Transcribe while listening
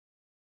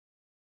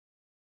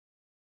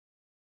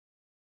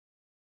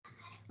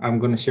I'm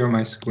going to share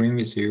my screen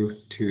with you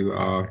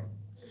to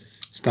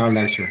start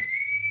lecture.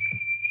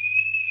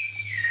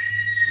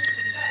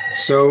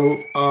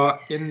 So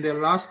in the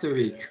last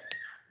week,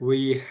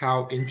 we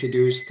have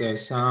introduced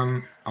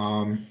some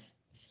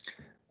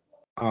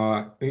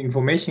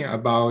information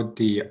about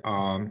the,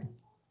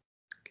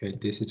 okay,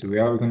 this is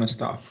where we're going to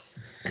stop.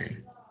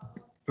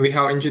 We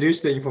have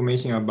introduced the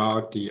information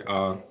about the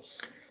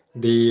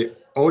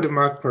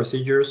Oldmark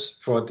procedures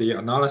for the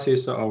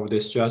analysis of the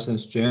stress and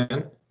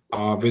strain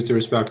with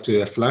respect to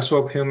the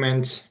flexible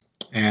pavement.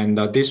 And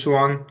this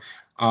one,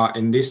 at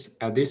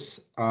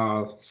this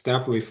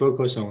step, we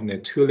focus on the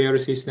two-layer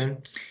system.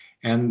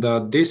 And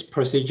this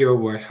procedure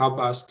will help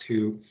us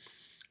to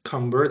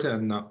convert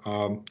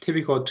a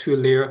typical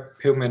two-layer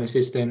pavement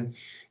system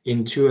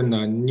into a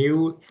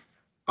new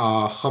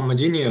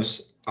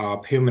homogeneous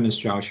pavement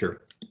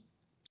structure,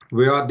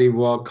 where they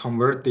will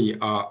convert the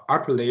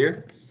upper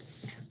layer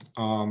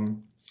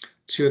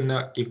to an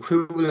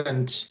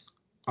equivalent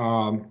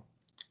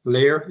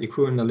layer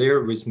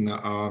with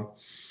the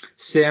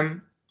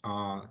same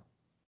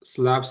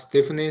slab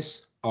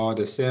stiffness or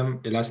the same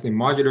elastic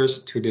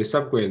modulus to the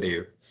subgrade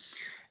layer.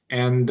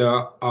 And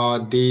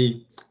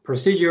the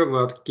procedure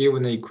will give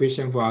an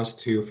equation for us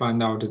to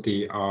find out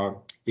the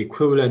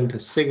equivalent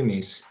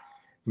thickness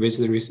with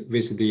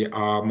the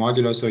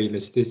modulus or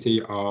elasticity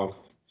of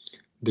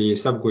the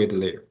subgrade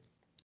layer.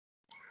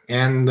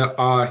 And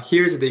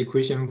here's the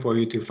equation for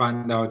you to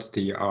find out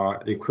the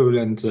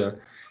equivalent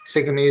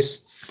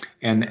thickness,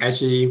 and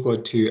H equal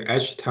to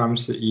H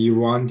times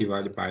E1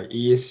 divided by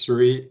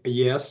E3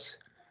 ES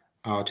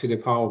to the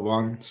power of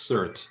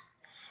 1/3.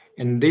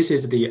 And this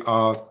is the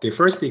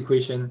first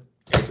equation.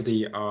 It's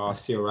the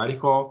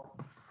theoretical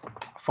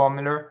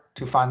formula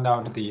to find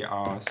out the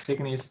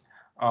thickness.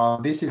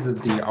 This is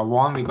the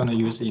one we're going to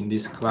use in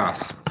this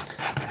class.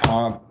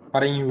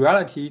 But in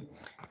reality,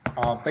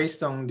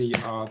 based on the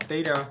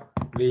data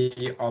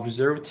we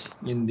observed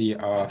in the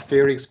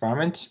field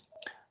experiment,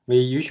 we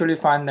usually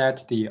find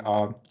that the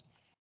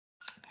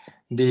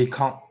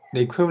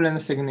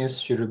equivalent thickness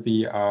should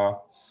be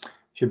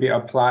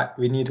applied.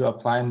 We need to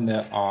apply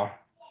the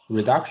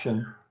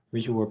reduction,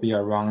 which will be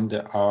around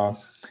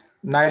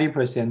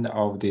 90%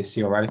 of the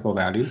theoretical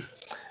value.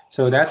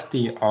 So that's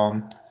the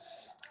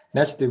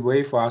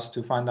way for us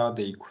to find out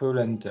the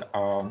equivalent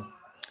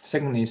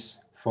thickness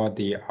for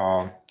the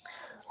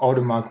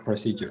Oldmark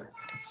procedure.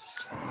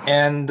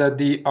 And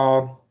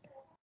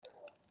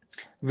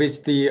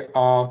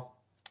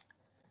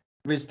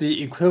with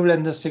the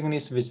equivalent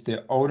thickness with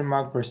the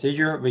Oldmark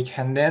procedure, we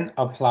can then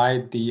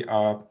apply the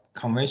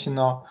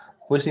conventional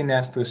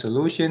Bose-Einstein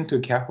solution to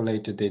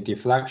calculate the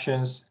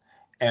deflections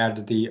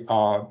at the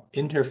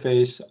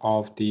interface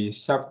of the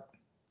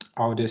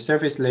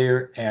surface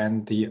layer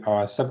and the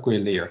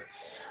subgrade layer,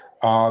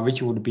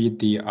 which would be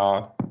the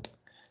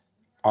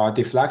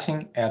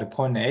deflection at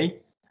point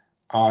A.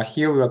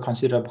 Here we will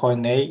consider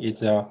point A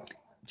is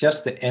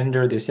just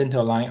under the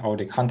center line of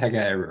the contact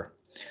area.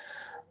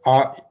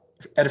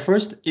 At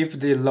first, if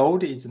the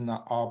load is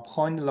a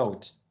point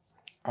load,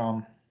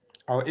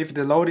 or if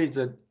the load is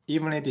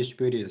evenly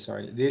distributed,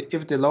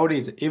 if the load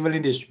is evenly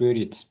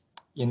distributed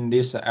in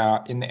this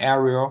in the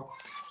area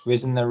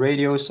within the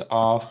radius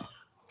of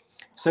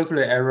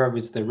circular area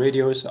with the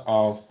radius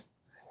of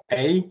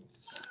A,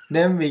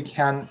 then we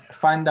can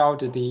find out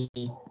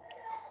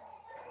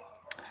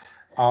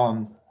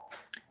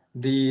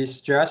the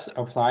stress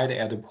applied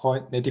at the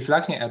point, the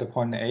deflection at the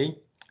point A.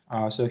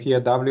 So here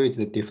W is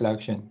the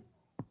deflection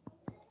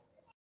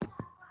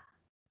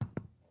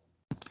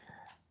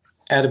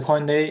at the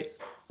point A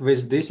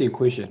with this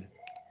equation,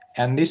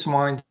 and this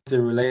one is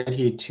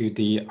related to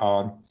the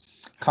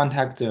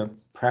contact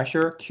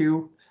pressure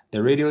Q,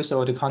 the radius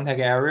of the contact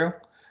area,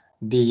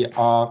 the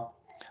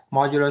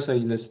modulus of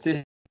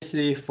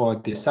elasticity for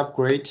the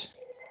subgrade.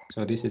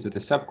 So this is the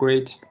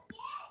subgrade,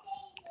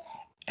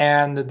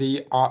 and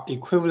the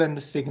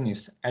equivalent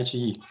thickness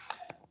HE.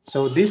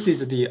 So this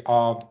is the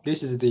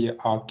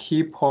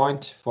key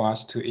point for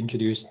us to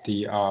introduce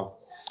the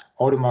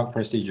Oldmark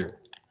procedure.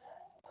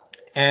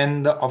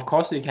 And of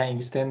course, we can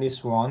extend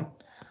this one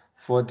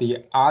for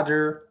the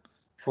other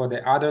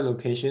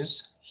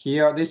locations.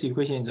 Here, this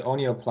equation is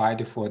only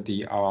applied for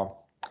the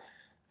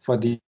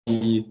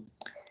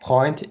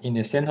point in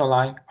the center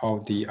line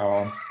of the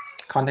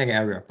contact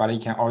area, but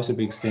it can also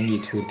be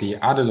extended to the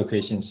other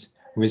locations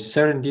with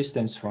certain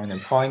distance from the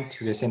point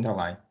to the center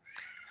line.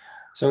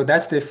 So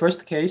that's the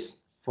first case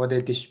for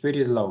the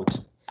distributed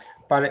load.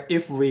 But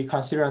if we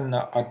consider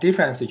a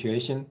different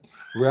situation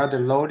where the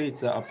load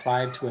is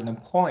applied to a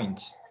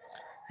point,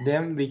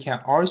 then we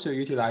can also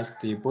utilize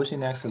the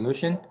Bose-Einstein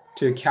solution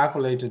to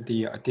calculate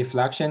the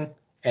deflection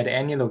at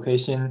any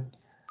location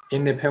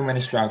in the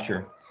pavement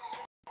structure.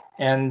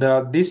 And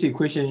this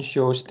equation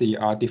shows the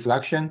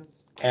deflection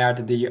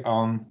at the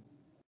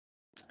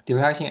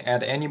deflection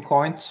at any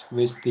point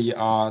with the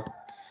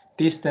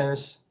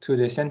distance to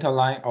the center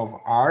line of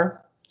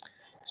R.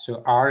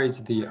 So R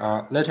is the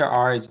letter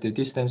R is the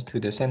distance to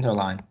the center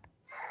line.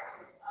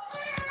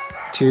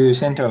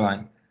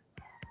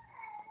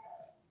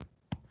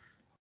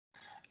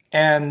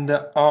 And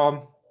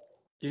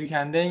you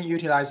can then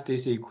utilize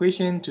this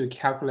equation to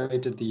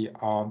calculate the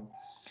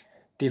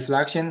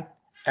deflection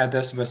at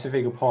the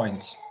specific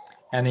point.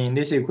 And in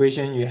this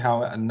equation, you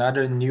have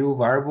another new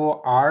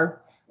variable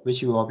r,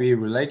 which will be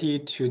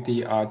related to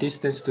the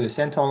distance to the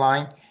center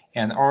line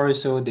and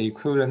also the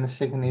equivalent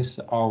thickness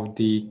of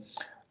the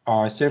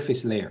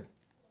surface layer.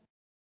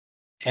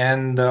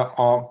 And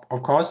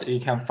of course, you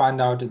can find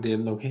out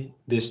the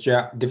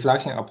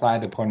deflection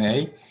applied at point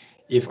A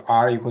if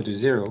r equal to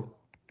 0.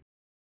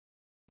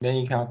 Then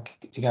you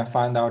can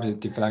find out the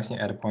deflection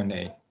at point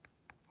A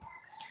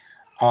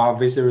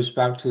with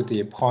respect to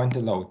the point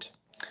load.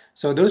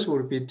 So those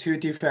would be two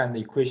different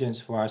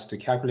equations for us to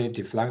calculate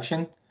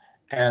deflection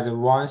at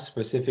one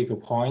specific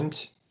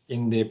point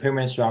in the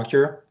pavement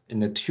structure, in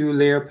the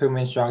two-layer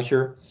pavement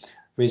structure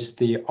with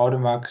the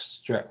automatic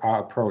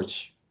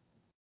approach.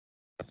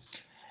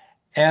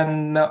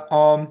 And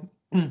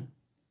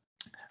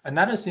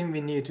another thing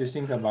we need to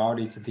think about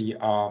is the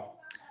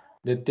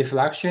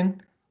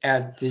deflection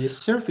at the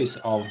surface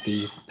of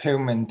the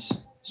pavement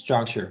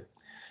structure.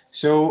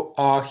 So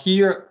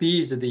here B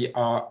is it's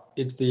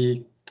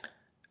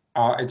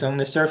on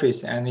the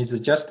surface and it's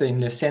just in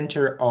the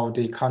center of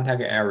the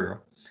contact area.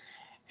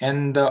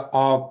 And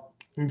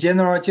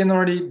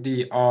generally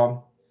the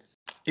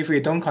if we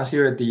don't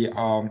consider the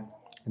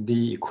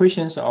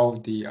equations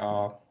of the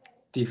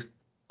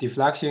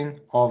deflection,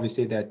 or we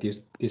say that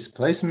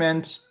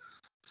displacement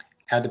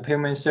at the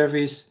pavement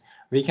surface,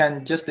 we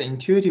can just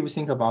intuitively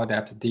think about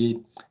that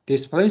the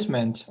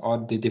displacement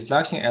or the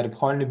deflection at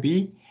point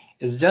B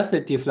is just the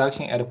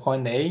deflection at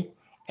point A,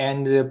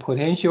 and the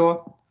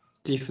potential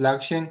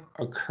deflection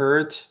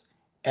occurred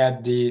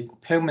at the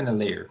pavement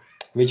layer,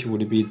 which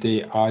would be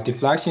the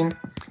deflection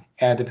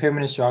at the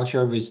pavement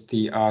structure with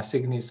the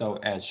thickness of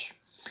h.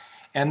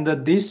 And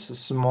this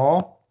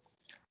small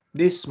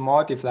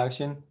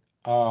deflection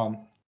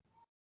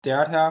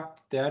delta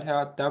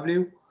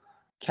W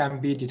can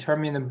be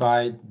determined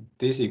by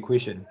this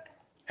equation,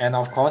 and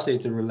of course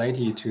it's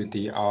related to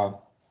the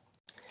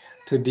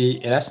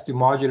elastic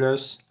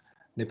modulus,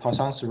 the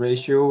Poisson's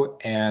ratio,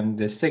 and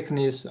the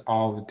thickness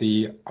of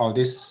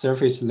this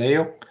surface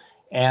layer,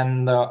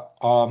 and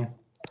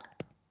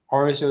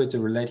also it's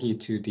related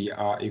to the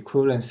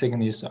equivalent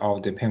thickness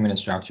of the pavement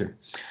structure.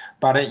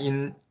 But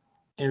in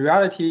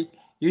reality,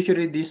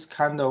 usually this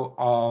kind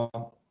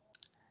of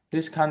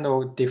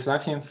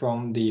deflection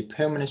from the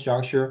pavement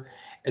structure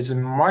is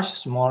much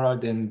smaller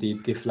than the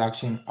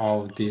deflection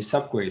of the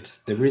subgrade.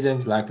 The reason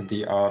is like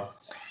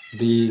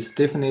the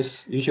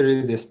stiffness,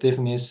 usually the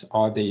stiffness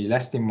or the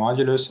elastic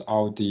modulus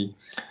of the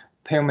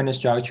pavement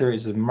structure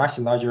is much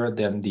larger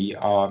than the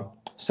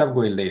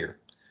subgrade layer.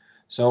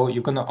 So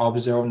you're going to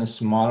observe the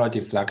smaller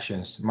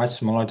deflections, much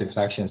smaller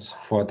deflections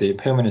for the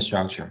pavement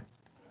structure.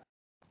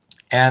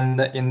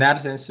 And in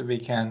that sense, we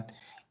can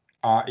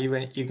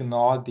even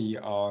ignore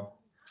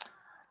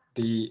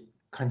the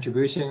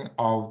contribution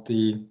of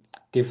the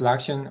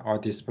deflection or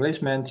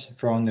displacement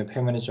from the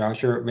pavement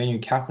structure when you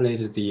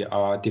calculate the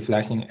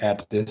deflection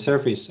at the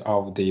surface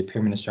of the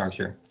pavement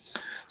structure.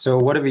 So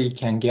what we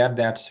can get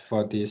that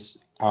for this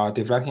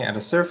deflection at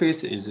the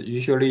surface is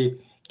usually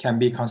can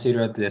be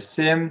considered the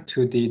same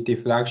to the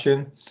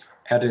deflection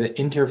at the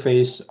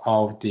interface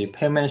of the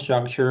pavement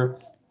structure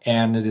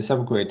and the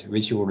subgrade,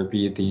 which would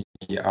be the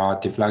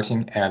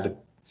deflection at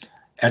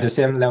the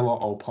same level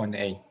of point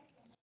A.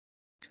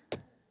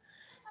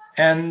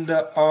 And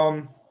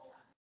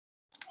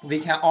we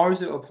can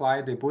also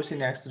apply the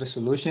Bose-Next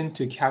solution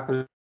to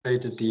calculate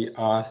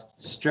the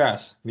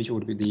stress, which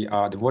would be the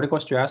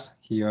vertical stress.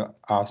 Here,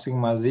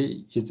 sigma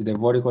z is the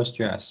vertical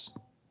stress.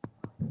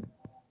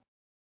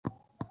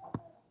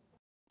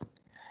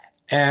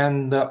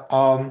 And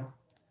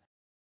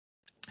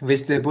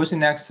with the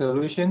Bose-Next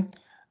solution,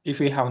 if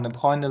we have the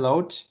point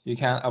load, you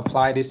can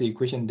apply this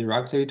equation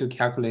directly to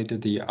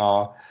calculate the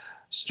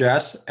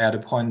stress at a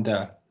point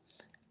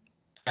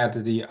at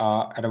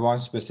one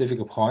specific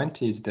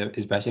point, is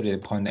especially the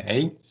point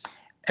A,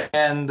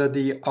 and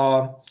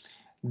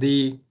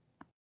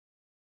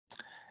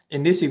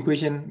in this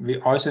equation we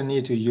also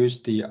need to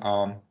use the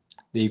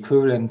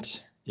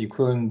equivalent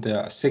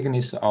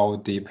thickness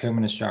of the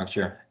pavement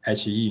structure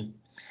HE,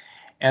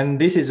 and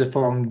this is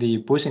from the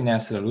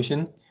Bose-Next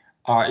solution.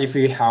 If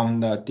we have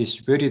the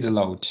distributed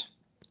load,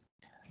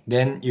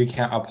 then you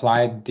can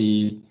apply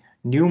the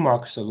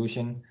Newmark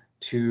solution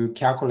to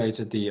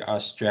calculate the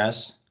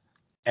stress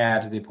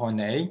at the point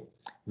A,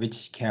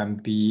 which can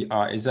be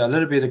is a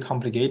little bit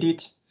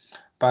complicated,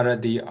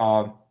 but you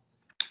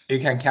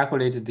can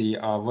calculate the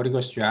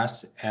vertical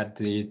stress at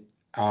the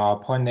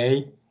point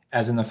A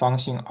as a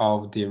function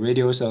of the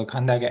radius of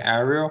contact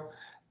area,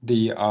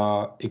 the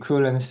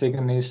equivalent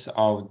thickness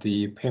of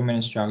the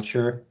pavement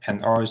structure,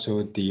 and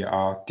also the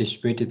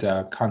distributed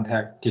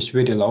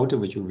load,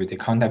 which will be the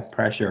contact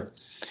pressure.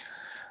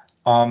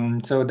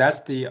 So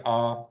that's the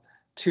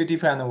two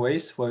different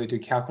ways for you to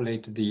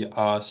calculate the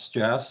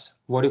stress,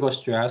 vertical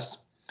stress,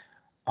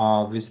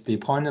 with the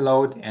point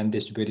load and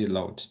distributed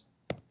load.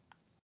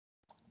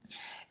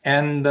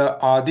 And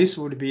this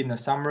would be in a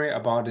summary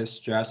about the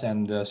stress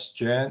and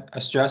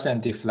stress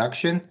and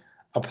deflection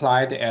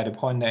applied at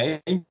point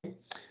A.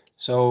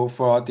 So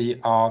for the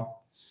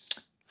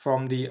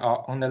from the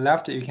on the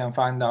left, you can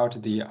find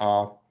out the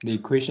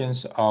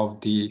equations of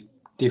the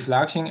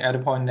deflection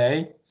at point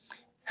A,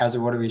 as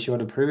what we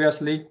showed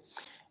previously,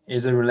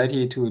 is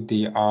related to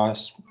the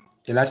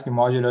elastic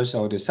modulus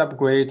of the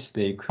subgrade,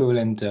 the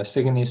equivalent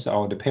thickness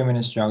of the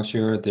pavement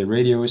structure, the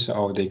radius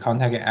of the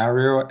contact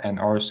area, and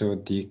also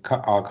the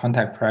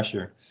contact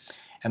pressure.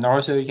 And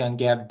also you can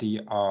get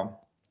the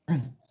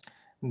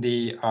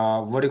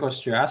vertical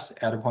stress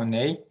at point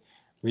A,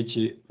 which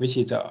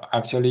is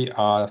actually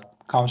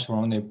comes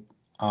from the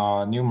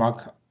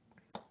Newmark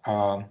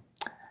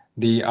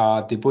the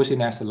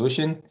Boursinec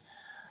solution.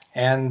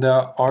 And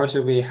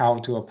also we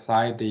have to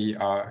apply the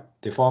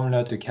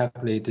formula to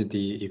calculate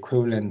the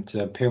equivalent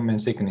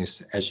pavement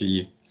thickness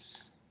HE.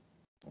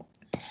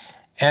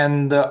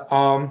 And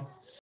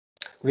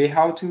we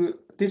have to,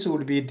 this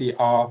would be the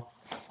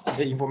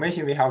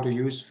information we have to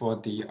use for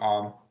the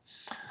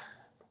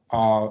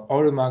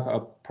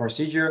Newmark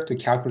procedure to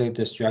calculate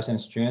the stress and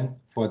strain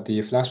for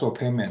the flexible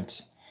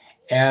pavement.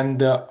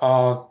 And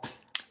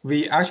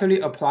we actually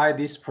apply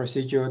this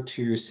procedure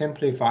to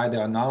simplify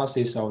the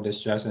analysis of the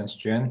stress and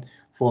strain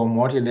for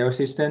multi-layer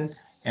system.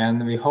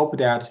 And we hope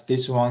that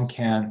this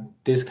kind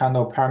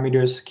of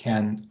parameters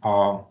can,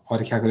 or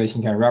the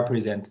calculation can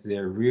represent the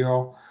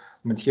real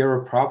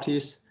material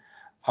properties.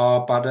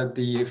 But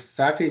the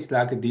fact is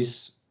like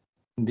this,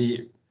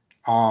 they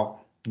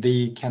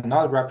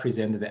cannot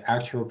represent the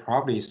actual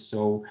properties.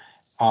 So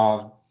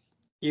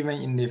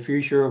even in the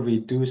future, we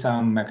do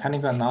some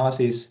mechanical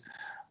analysis,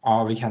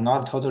 we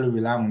cannot totally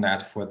rely on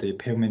that for the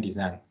pavement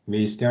design.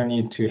 We still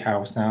need to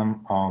have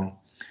some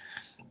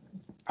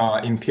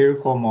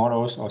empirical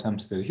models or some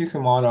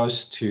statistical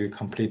models to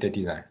complete the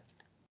design.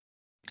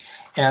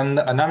 And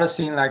another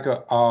thing, like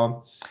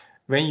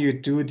when you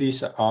do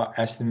this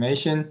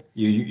estimation,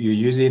 you're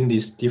using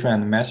this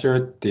different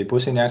method, the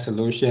Boursinec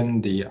solution,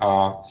 the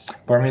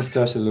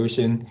Burmeister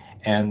solution,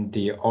 and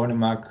the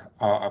Newmark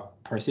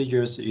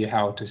procedures. You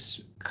have to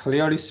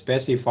clearly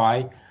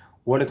specify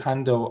what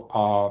kind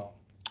of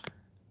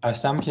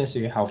assumptions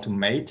you have to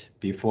make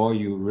before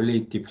you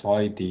really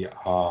deploy the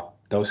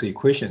those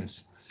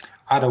equations.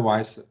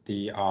 Otherwise,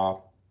 the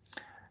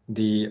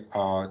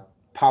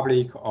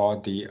public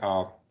or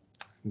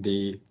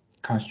the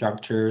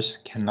constructors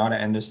cannot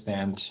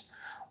understand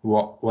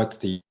what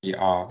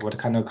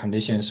kind of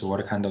conditions,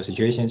 what kind of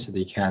situations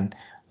they can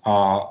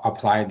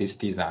apply this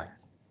design.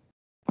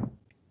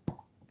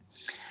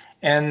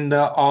 And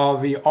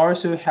we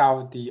also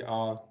have the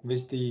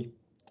with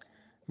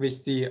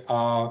the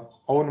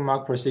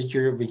Newmark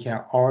procedure, we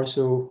can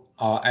also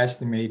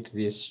estimate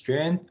the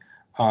strain.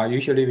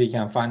 Usually, we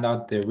can find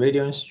out the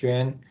radial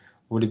strain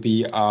would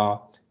be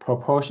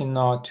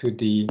proportional to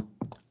the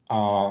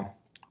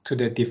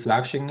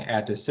deflection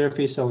at the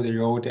surface of the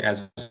road,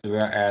 as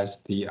well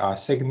as the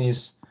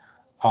thickness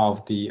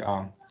of the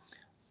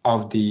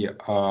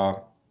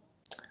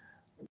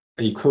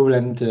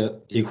equivalent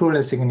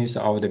thickness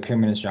of the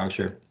pavement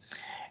structure.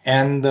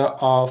 And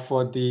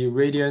for the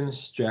radial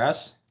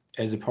stress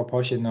is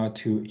proportional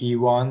to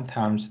E1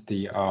 times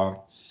the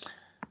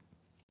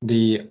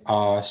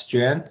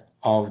strain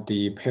of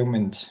the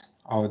pavement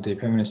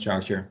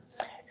structure.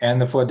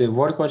 And for the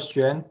vertical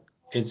strain,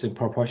 it's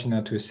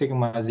proportional to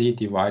sigma z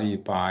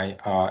divided by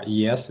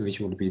ES, which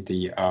would be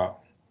the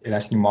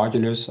elastic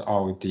modulus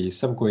of the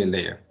subgrade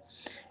layer.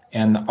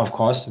 And of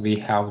course, we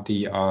have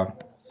the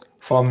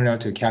formula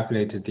to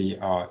calculate the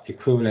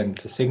equivalent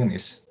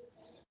thickness.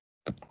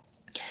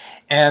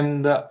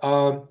 And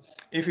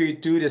if we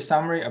do the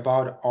summary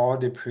about all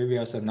the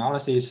previous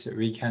analysis,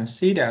 we can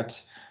see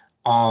that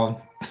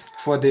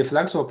for the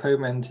flexible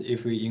pavement,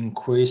 if we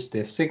increase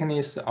the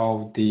thickness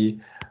of the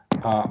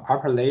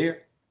upper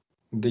layer,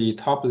 the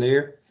top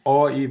layer,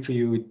 or if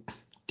you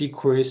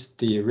decrease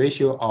the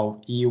ratio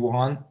of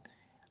E1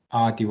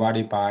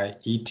 divided by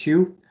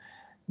E2,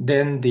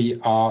 then the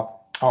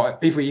or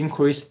if we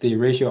increase the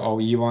ratio of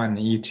E1 and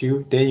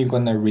E2, then you're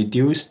gonna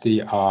reduce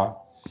the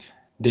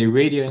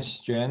radial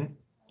strain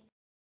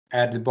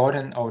at the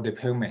bottom of the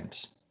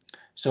pavement.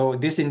 So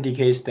this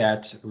indicates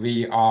that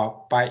we are,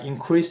 by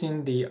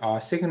increasing the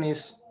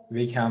thickness,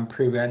 we can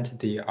prevent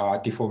the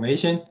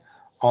deformation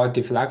or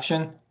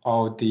deflection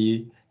of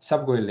the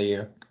subgrade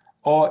layer.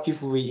 Or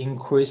if we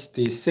increase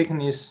the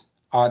thickness,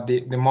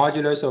 the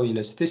modulus of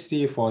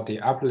elasticity for the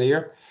upper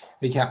layer,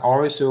 we can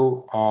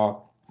also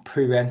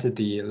prevent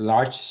the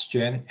large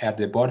strain at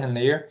the bottom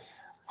layer.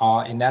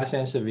 In that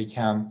sense, we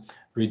can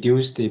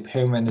reduce the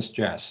pavement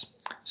stress.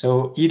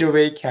 So either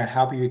way can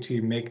help you to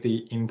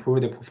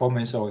improve the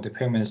performance of the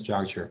pavement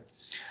structure.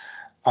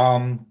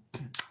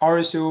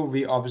 Also,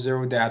 we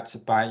observe that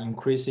by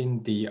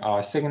increasing the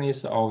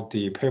thickness of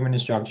the pavement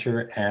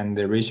structure and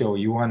the ratio of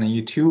E1 and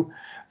E2,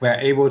 we are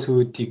able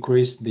to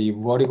decrease the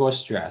vertical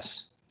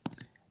stress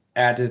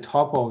at the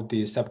top of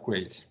the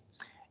subgrade.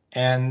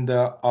 And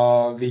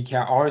we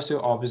can also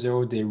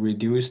observe the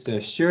reduced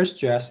shear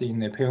stress in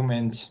the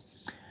pavement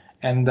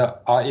And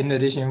in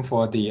addition,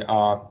 for the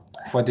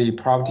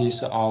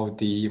properties of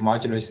the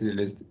modulus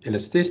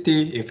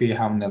elasticity, if we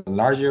have the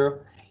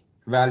larger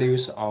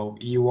values of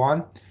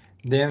E1,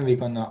 then we're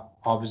gonna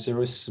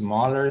observe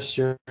smaller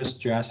shear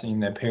stress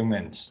in the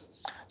pavements.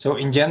 So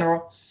in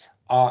general,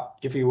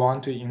 if you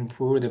want to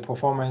improve the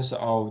performance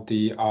of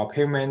the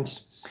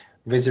pavements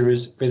with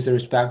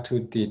respect to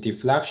the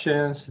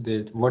deflections,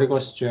 the vertical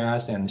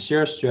stress, and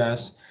shear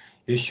stress,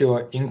 you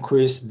should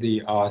increase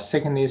the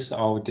thickness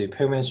of the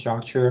pavement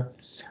structure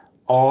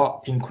or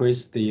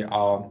increase the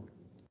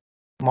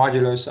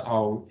modulus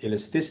of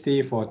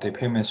elasticity for the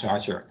pavement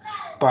structure.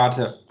 But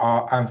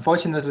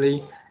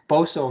unfortunately,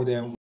 both of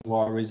them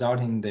will result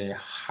in the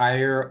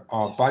higher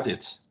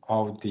budget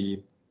of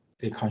the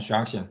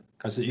construction,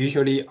 because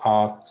usually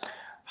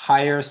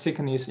higher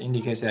thickness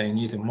indicates that you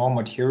need more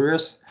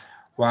materials,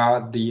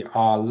 while the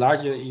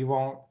larger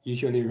E1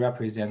 usually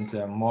represent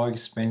more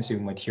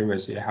expensive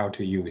materials you have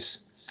to use.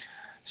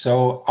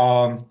 So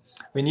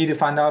we need to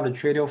find out the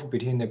trade-off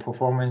between the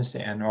performance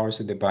and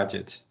also the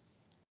budget.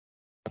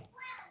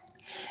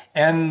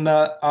 And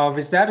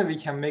with that, we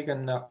can make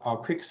a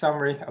quick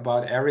summary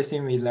about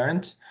everything we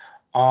learned.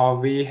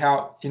 We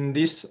have in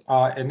this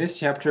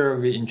chapter,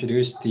 we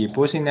introduced the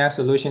Boussinet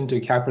solution to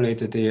calculate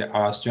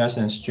the stress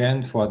and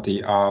strain for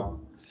the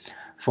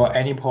for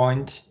any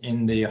point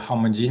in the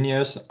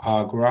homogeneous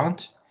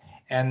ground,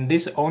 and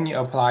this only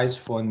applies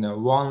for the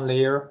one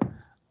layer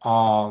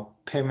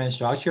pavement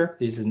structure.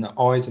 This is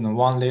always a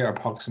one layer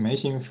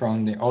approximation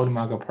from the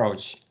Oldmark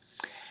approach.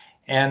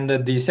 And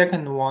the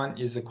second one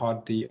is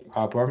called the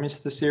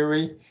Burmester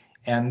theory,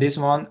 and this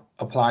one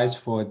applies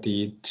for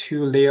the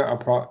two-layer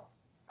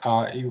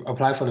you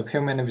apply for the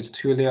pavement with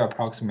two-layer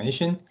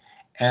approximation,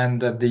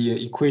 and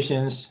the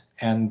equations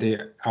and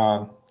the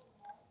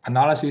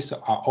analysis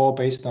are all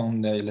based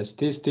on the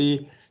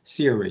elasticity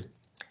theory.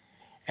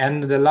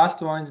 And the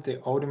last one is the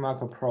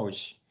Oldmark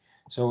approach.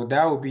 So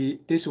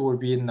this will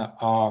be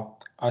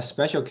a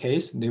special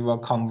case. They will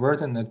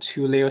convert a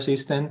two-layer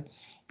system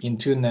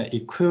into an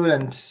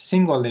equivalent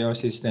single-layer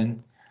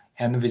system.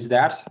 And with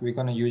that, we're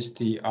going to use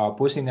the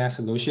Boussinet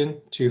solution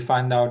to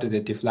find out the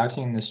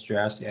deflection and the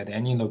stress at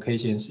any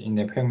locations in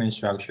the pavement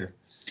structure.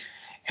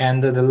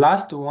 And the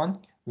last one,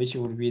 which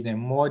would be the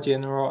more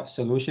general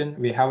solution,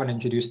 we haven't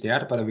introduced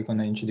yet, but we're going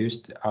to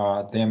introduce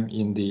them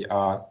in the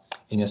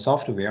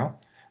software,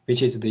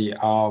 which is the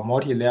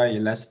multi-layer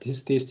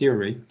elasticity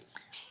theory.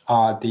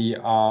 The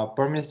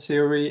Burmester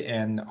theory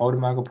and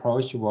Oldmark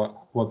approach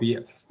will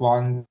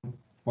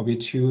be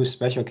two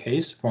special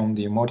cases from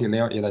the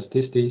multi-layer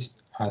elasticity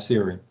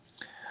theory.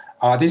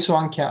 This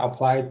one can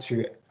apply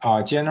to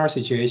a general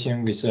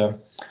situation with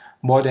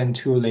more than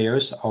two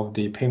layers of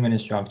the pavement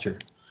structure.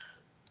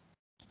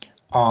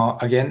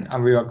 Again,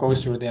 we will go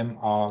through them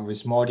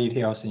with more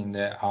details in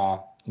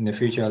the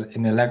future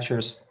in the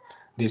lectures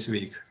this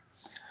week.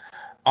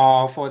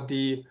 For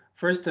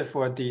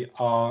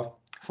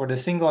the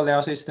single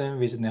layer system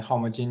with the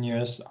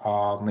homogeneous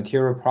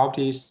material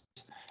properties,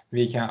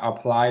 we can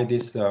apply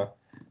these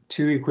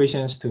two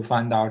equations to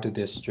find out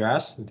the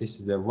stress. This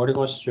is the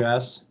vertical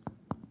stress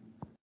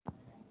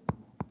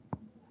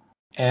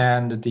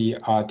and the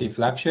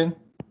deflection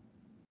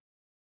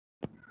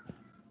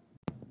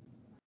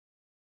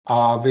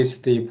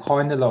with the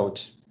point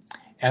load.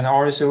 And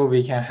also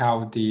we can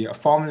have the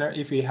formula.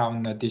 If we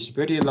have the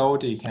distributed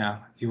load,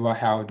 you will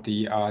have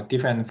the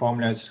different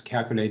formulas to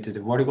calculate the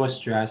vertical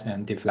stress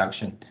and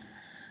deflection.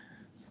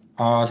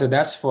 So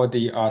that's for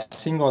the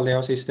single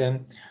layer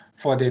system.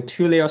 For the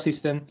two-layer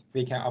system,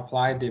 we can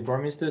apply the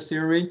Burmester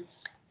theory,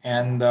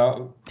 and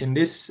in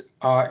this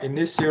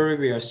theory,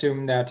 we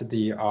assume that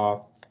the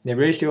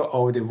ratio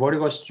of the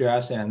vertical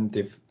stress and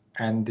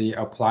the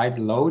applied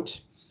load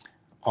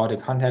or the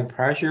contact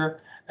pressure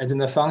is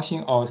a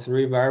function of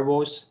three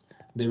variables: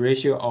 the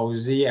ratio of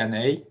Z and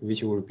A,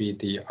 which will be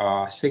the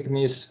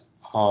thickness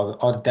or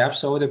the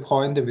depth of the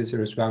point with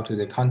respect to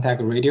the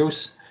contact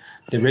radius,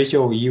 the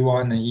ratio of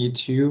E1 and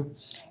E2,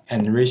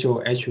 and the ratio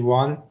of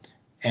H1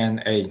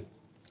 and A.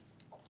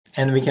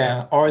 And we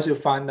can also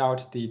find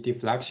out the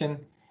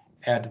deflection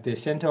at the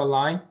center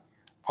line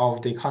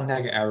of the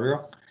contact area.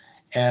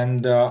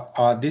 And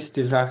this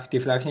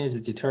deflection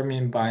is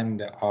determined by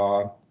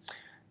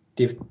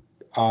the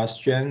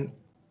strain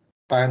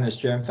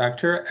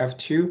factor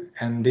F2,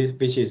 and this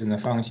which is a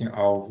function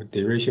of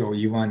the ratio of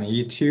E1 and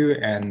E2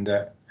 and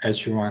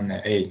H1 and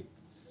A.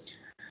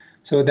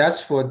 So that's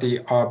for the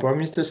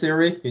Burmester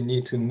theory. You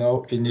need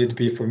to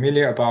be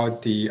familiar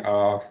about the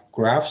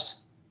graphs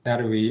that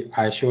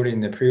I showed in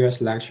the previous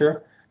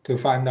lecture to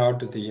find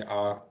out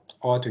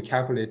or to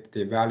calculate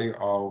the value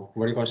of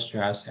vertical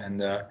stress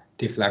and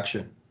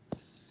deflection.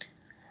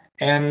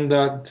 And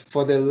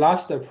for the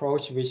last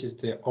approach, which is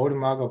the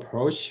Oldmark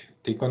approach,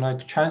 they're gonna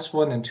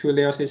transform the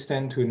two-layer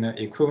system to an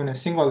equivalent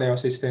single-layer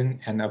system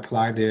and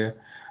apply the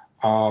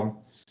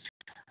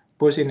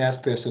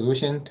Boussinet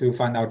solution to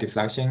find out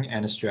deflection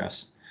and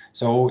stress.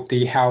 So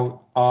they have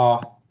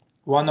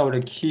one of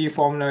the key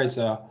formulas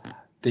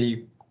is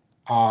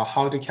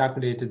how to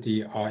calculate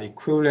the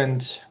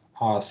equivalent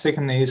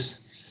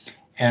thickness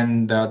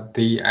and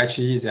the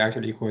HE is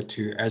actually equal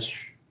to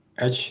H,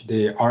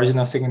 the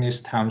original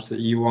thickness times the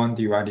E1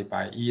 divided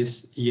by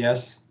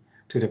ES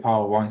to the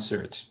power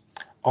 1/3.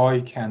 Or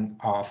you can,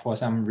 for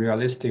some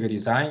realistic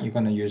design, you're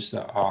going to use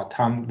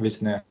time with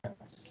the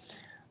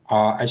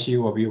HE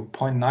will be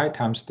 0.9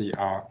 times the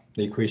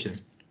equation.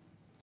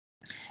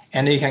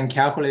 And you can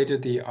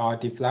calculate the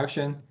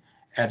deflection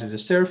at the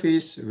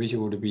surface, which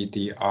would be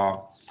the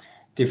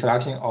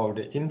deflection of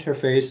the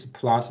interface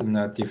plus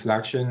the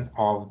deflection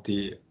of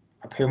the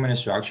pavement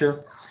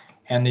structure.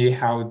 And you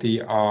have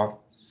the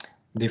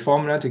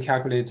formula to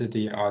calculate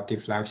the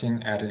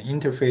deflection at the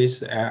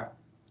interface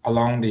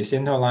along the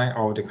center line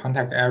of the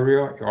contact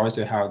area. You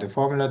also have the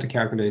formula to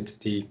calculate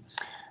the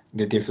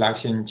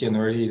deflection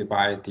generated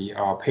by the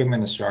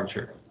pavement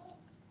structure.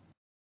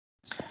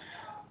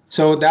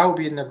 So that will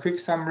be in a quick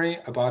summary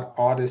about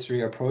all the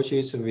three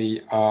approaches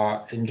we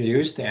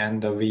introduced,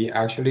 and we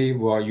actually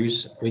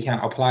we can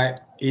apply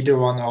either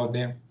one of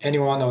them, any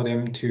one of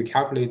them, to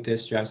calculate the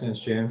stress and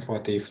strain for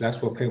the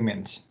flexible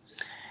pavement.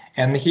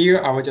 And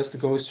here I will just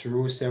go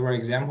through several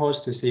examples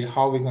to see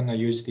how we're going to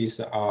use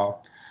this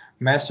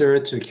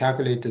method to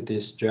calculate the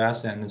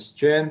stress and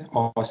strain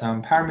or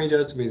some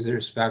parameters with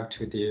respect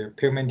to the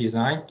pavement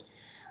design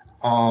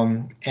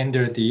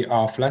under the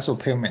flexible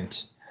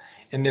pavement.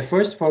 In the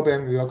first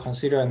problem, we will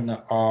consider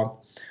a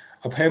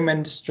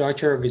pavement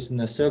structure with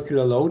a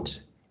circular load,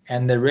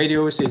 and the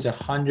radius is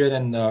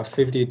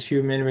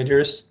 152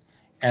 millimeters,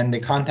 and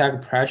the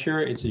contact pressure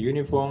is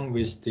uniform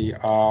with the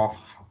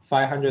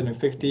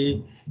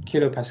 550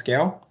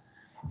 kilopascal,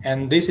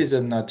 and this is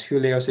a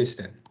two-layer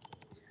system.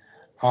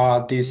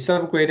 The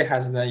subgrade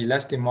has an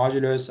elastic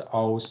modulus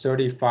of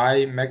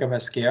 35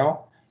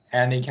 megapascal,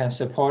 and it can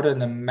support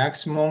the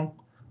maximum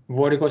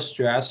vertical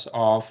stress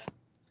of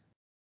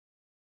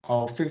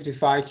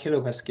 55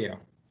 kilopascal.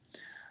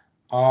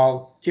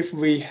 If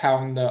we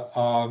have the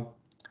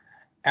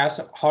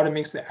hot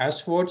mixed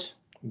asphalt,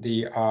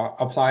 the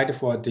applied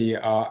for the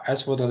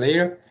asphalt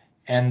layer,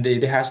 and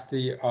it has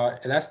the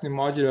elastic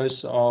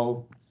modulus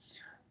of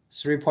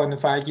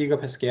 3.5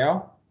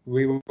 gigapascal.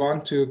 We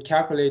want to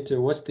calculate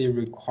what's the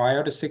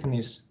required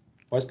thickness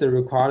of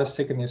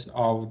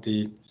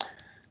the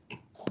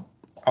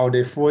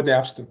full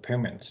depth of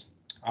pavement.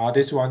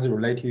 This one is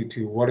related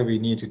to what we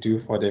need to do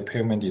for the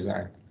pavement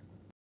design.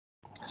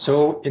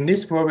 So in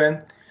this problem,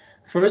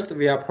 first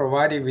we are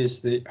provided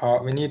with the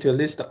we need to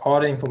list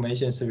all the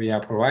information we are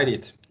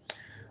provided.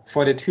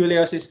 For the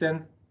two-layer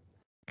system,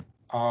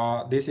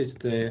 this is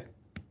the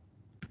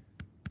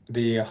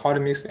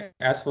hot mixed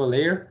asphalt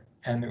layer,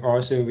 and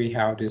also we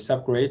have the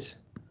subgrade.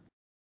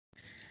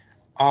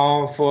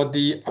 For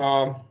the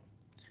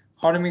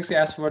hot mixed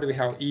asphalt, we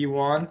have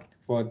E1.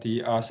 For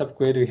the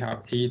subgrade, we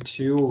have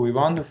E2. We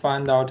want to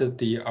find out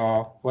the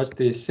what's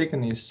the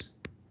thickness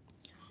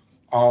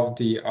of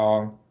the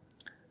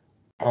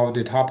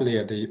top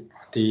layer, the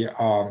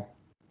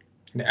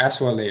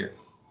asphalt layer.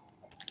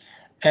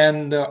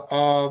 And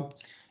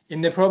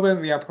in the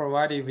problem, we are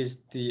provided with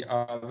the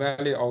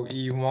value of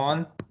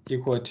E1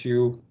 equal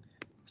to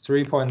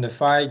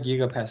 3.5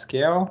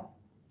 gigapascal.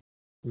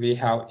 We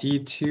have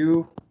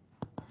E2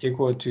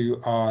 equal to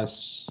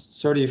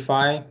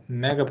 35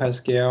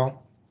 megapascal.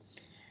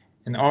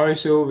 And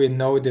also we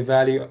know the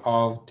value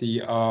of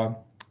the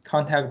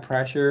contact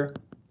pressure.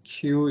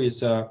 Q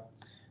is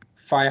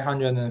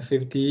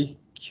 550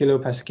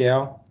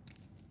 kilopascal.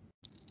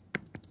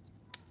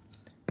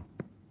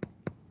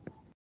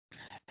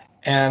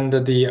 And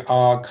the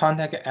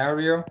contact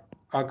area,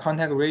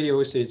 contact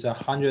radius is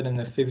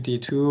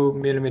 152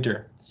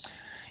 millimeter.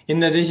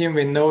 In addition,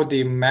 we know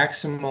the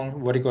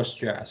maximum vertical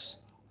stress.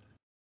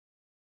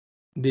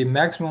 The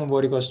maximum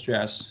vertical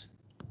stress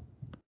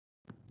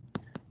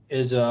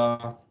is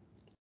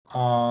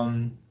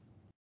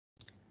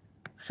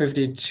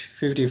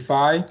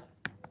 55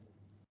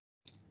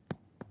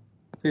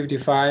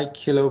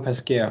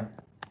 kilopascal.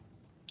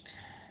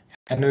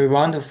 And we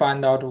want to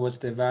find out what's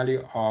the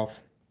value of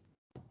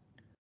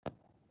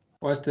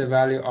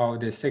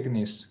the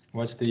thickness,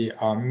 what's the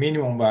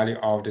minimum value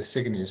of the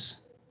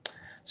thickness.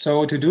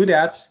 So to do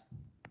that,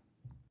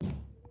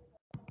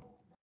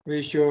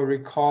 we should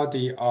recall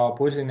the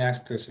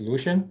Bose-Next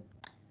solution,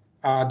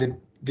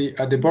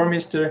 the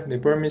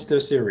Burmeister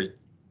theory.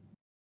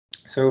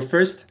 So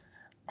first,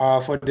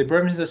 for the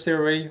Burmeister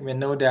theory, we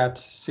know that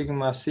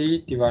sigma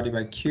c divided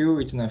by q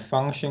is a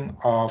function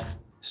of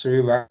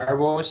three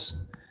variables: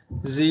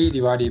 z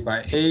divided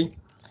by a,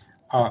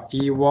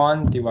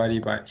 E1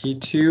 divided by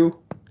E2,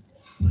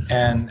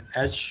 and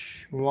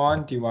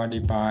H1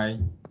 divided by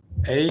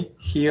A.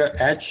 Here,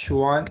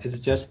 H1 is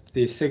just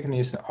the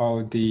thickness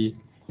of the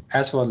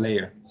asphalt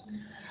layer.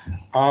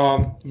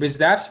 With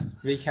that,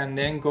 we can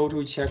then go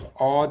to check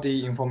all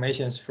the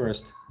informations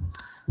first.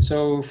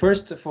 So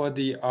first, for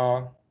the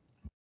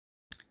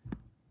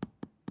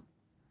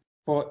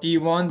for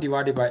E1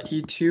 divided by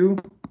E2,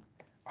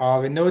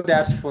 we know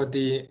that for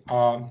the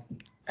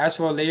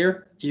asphalt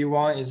layer,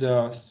 E1 is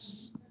a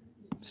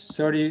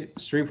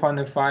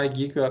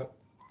 33.5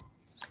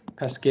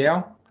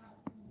 gigapascal,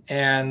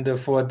 and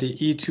for the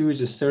E2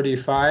 is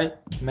 35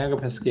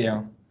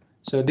 megapascal.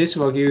 So this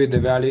will give you the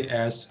value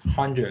as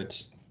 100.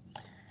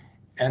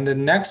 And the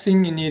next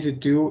thing you need to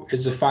do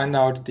is to find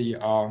out the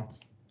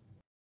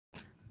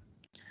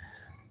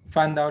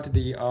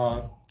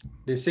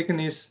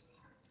thickness,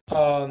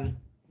 the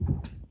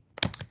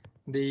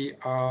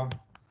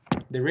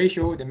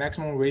ratio, the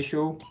maximum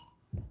ratio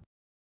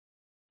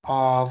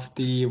of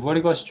the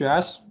vertical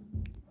stress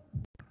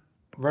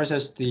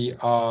versus the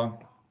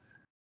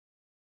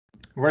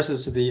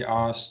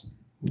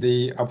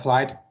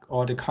applied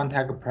or the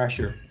contact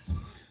pressure.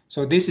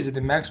 So this is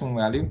the maximum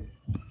value.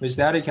 With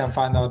that, you can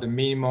find out the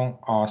minimum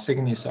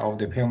thickness of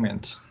the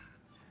pavement.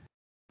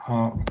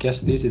 I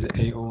guess this is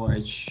A over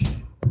H.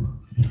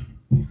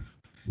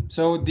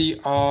 So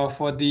the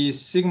for the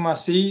sigma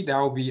C, that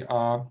will be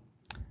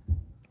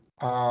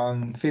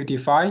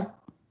 55,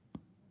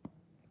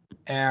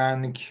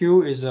 and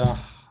Q is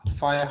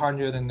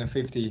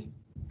 550.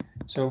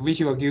 So which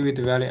will give you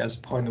the value as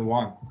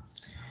 0.1.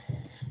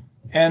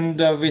 And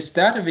with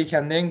that, we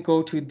can then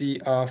go to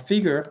the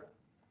figure.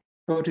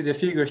 Go to the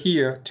figure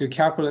here to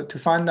calculate, to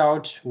find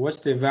out what's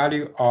the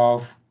value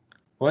of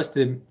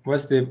value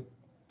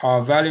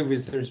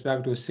with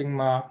respect to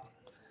sigma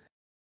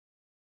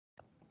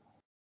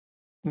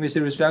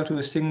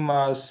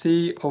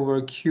C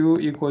over Q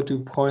equal to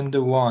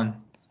 0.1,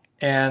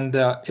 and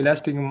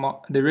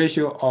the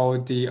ratio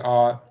of the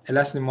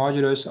elastic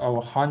modulus of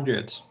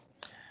 100.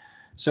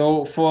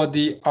 So for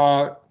the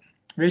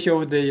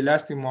ratio of the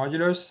elastic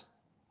modulus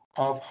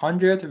of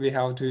 100, we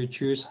have to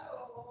choose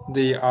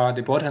the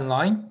bottom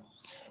line,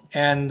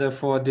 and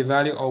for the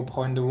value of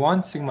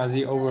 0.1 sigma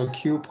Z over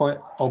Q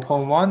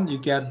 0.1, you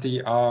get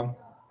the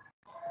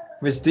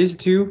with these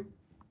two,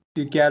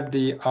 you get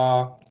the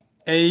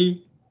A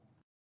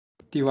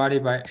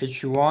divided by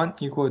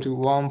H1 equal to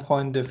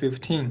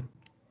 1.15.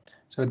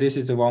 So this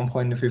is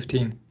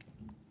 1.15.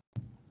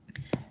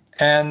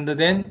 And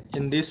then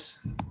in this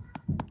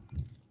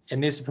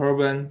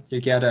problem,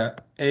 you get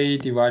A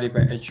divided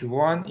by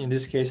H1. In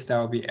this case, that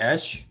will be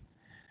H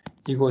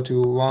equal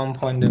to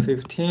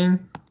 1.15,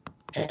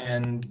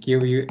 and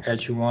give you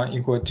H1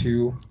 equal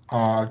to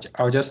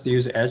I'll just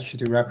use H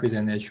to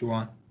represent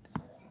H1.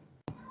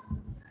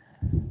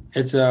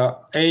 It's A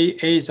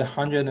is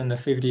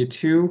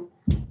 152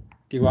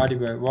 divided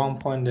by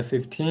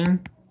 1.15,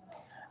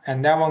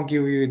 and that will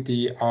give you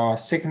the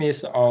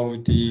thickness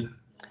of the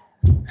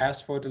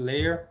asphalt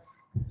layer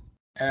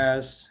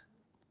as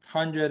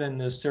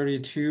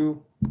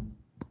 132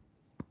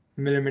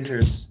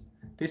 millimeters.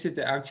 This is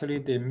actually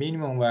the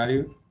minimum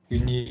value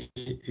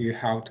you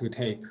have to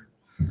take.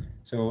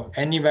 So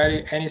any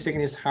value, any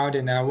thickness higher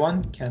than that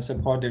one can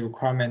support the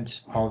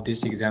requirement of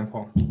this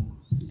example.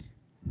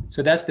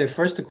 So that's the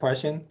first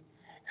question.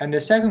 And the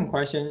second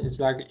question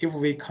is like, if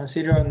we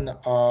consider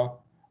a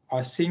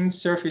thin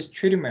surface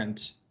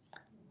treatment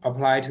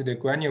applied to the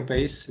granule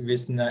base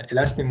with an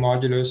elastic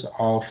modulus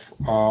of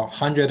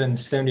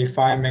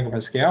 175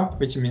 megapascal,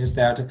 which means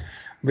that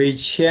we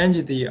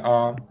change the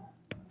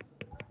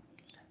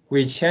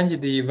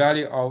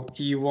value of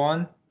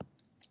E1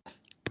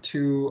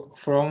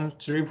 from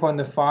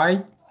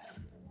 3.5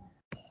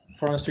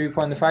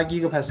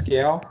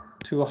 gigapascal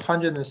to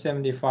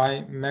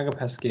 175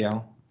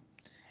 megapascal,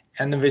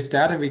 and with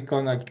that we're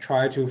gonna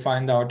try to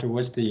find out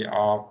what's the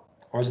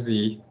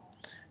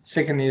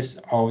thickness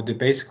of the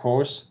base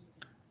course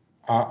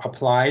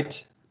applied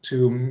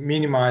to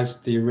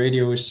minimize the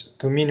radius,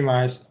 to make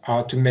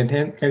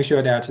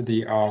sure that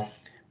the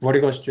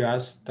vertical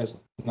stress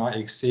does not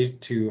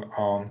exceed to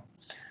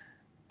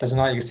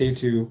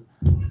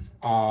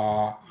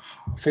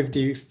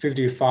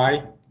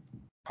 55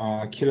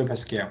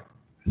 kilopascal.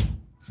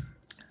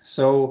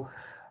 So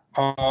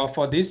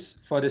for the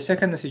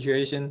second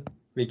situation,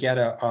 we get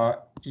a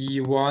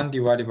E1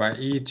 divided by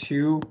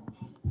E2,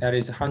 that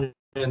is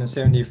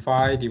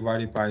 175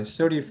 divided by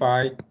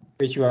 35,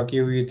 which will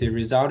give you the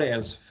result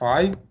as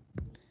 5.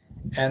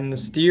 And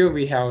still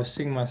we have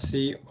sigma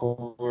C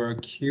over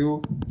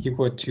Q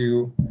equal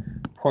to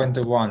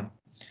 0.1.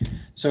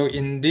 So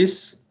in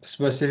this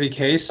specific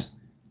case,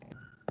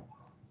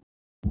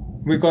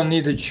 we're going to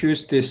need to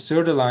choose the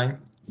third line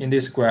in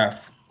this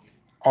graph.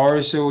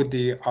 Also,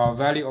 the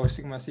value of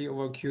sigma C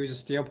over Q is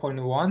still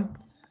 0.1.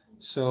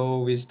 So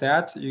with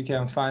that, you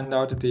can find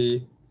out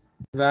the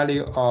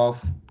value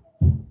of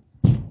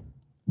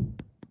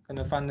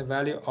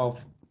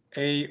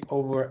A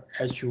over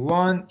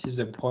H1 is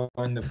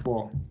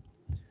 0.4.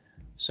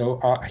 So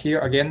here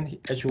again,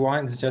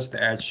 H1 is just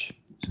H.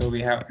 So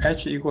we have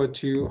H equal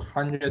to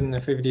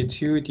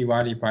 152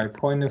 divided by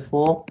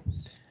 0.4,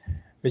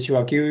 which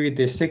will give you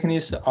the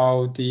thickness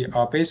of the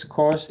base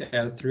course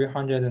as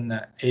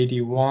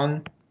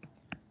 381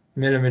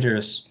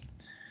 millimeters.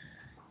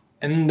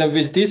 And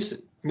with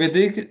this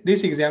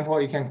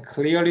example, you can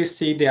clearly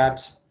see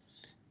that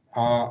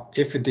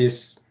if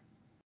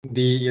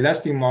the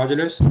elastic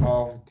modulus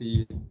of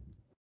the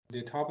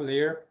top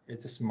layer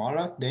is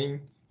smaller,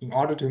 then in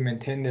order to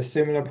maintain the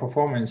similar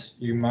performance,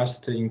 you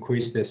must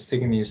increase the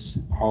thickness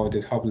of the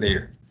top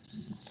layer.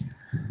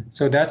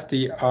 So that's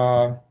the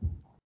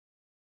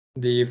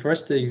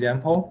first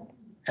example.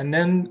 And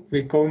then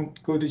we go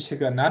to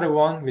check another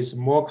one with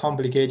more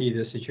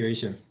complicated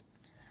situation.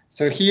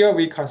 So here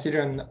we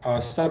consider a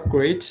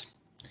subgrade.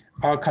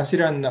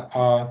 Consider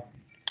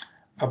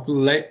a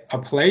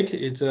plate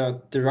is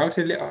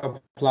directly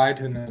applied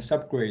to the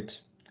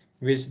subgrade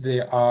with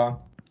the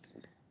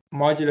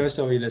modulus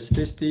of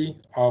elasticity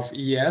of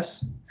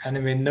ES,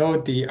 and we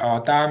know the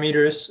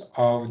diameters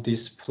of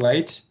this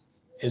plate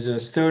is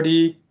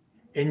 30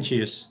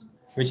 inches,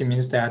 which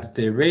means that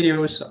the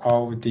radius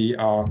of the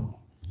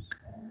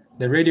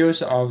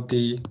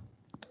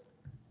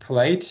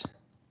plate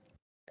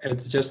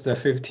is just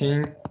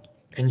 15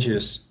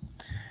 inches.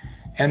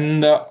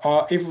 And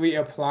if we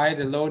apply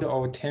the load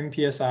of 10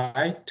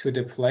 psi to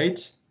the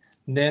plate,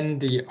 then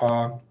the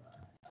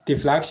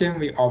deflection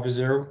we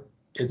observe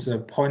is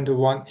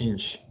 0.1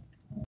 inch.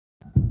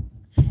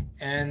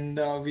 And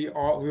we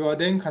will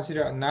then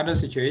consider another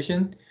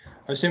situation,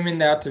 assuming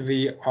that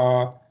we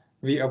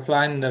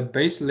apply the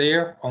base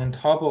layer on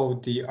top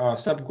of the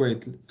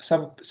subgrade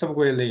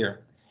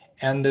layer,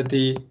 and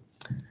the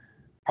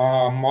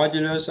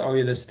modulus of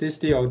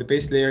elasticity of the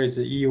base layer is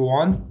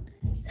E1,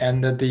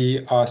 and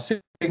the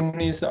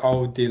thickness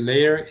of the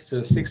layer is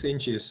 6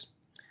 inches.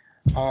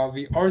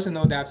 We also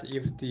know that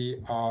if the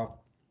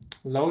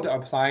load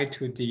applied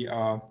to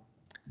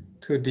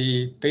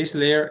the base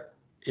layer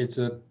is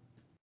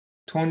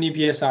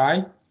 20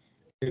 psi,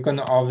 we're going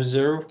to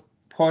observe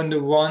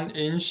 0.1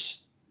 inch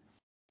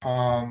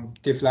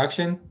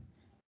deflection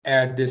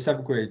at the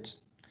subgrade.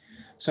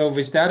 So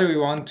with that, we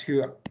want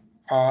to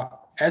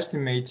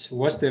estimate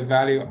what's the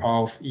value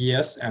of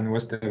ES and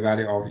what's the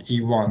value of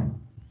E1.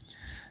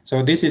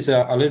 So this is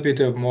a little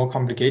bit more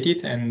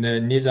complicated and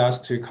needs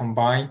us to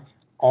combine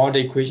all the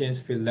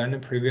equations we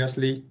learned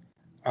previously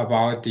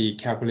about the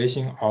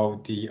calculation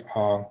of the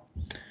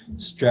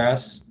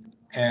stress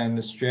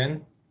and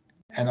strain,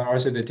 and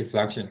also the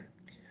deflection.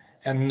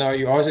 And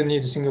you also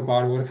need to think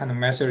about what kind of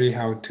method you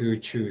have to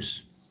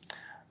choose.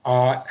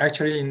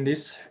 Actually, in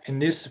this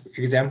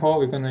example,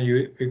 we're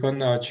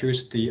gonna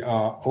choose the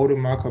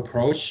Oldmark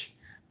approach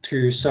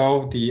to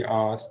solve the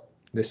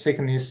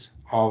thickness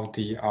of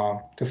the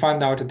to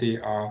find out the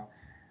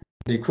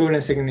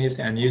equivalent thickness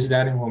and use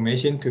that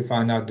information to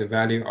find out the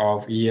value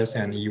of ES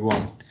and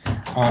E1.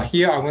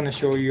 Here I'm going to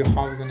show you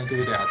how we're going to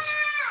do that.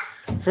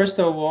 First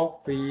of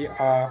all, we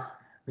have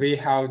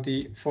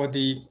for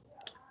the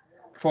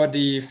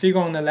figure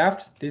on the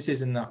left. This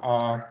is in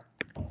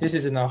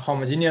a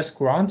homogeneous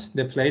ground.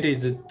 The plate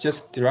is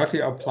just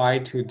directly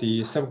applied to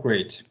the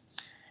subgrade,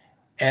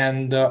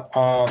 and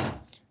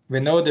we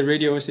know the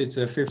radius is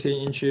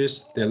 15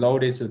 inches, the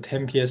load is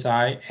 10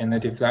 psi, and the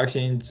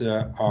deflection is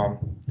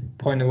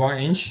 0.1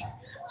 inch.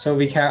 So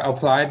we can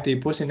apply the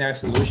Boussinesq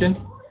solution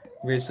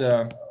with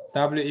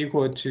W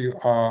equal to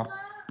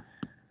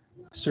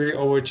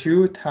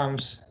 3/2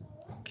 times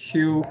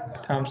Q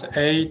times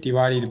A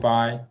divided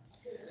by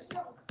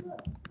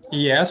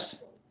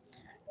ES,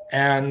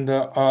 and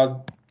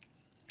the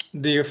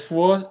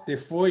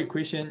full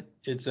equation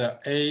is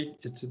A.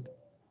 It's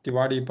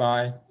divided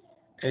by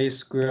A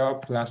square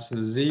plus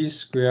Z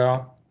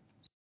square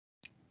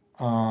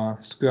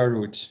square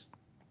root.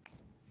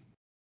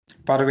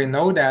 But we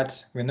know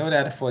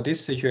that for this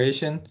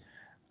situation,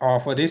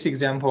 for this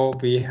example,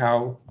 we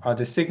have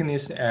the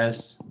thickness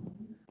as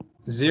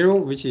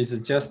 0, which is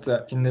just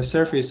in the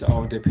surface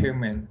of the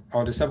pavement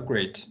or the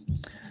subgrade.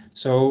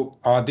 So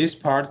this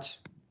part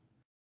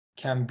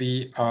can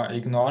be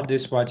ignored.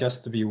 This will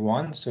just be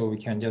 1, so we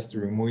can just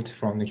remove it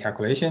from the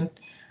calculation.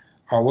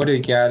 What we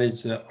get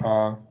is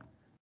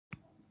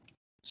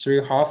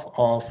 3/2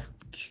 of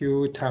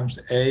Q times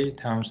A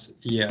times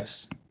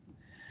ES.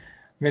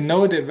 We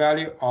know the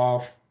value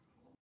of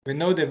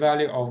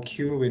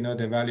Q, we know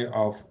the value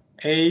of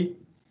A,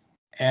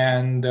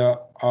 and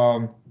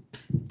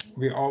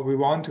we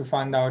want to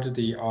find out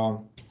the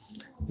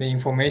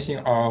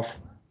information of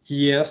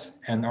ES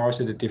and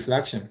also the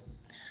deflection.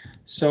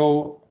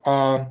 So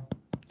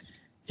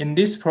in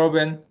this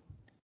problem,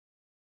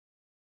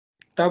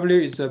 W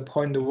is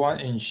 0.1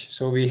 inch,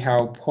 so we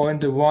have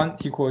 0.1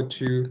 equal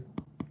to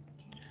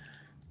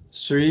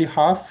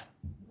 3/2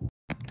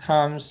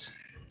 times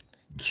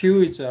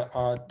Q is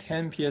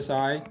 10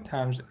 psi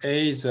times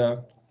A is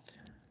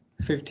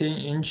 15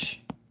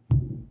 inch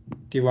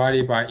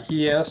divided by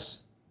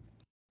ES.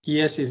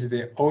 ES is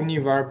the only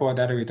variable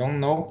that we don't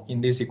know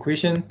in this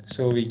equation,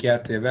 so we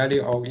get the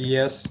value of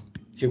ES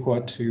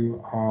equal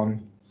to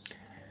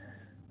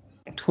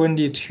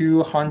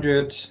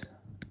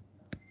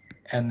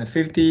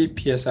 2250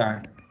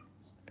 psi.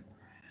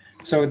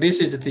 So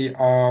this is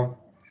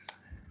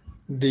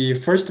the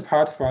first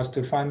part for us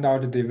to find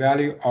out the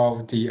value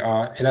of the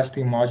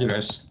elastic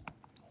modulus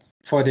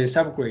for the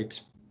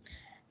subgrade,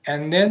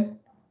 and then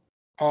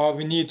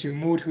we need to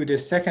move to the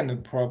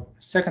second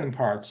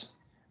part.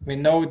 We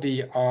know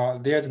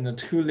there's the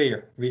 2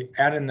 layer. We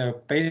add in the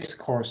base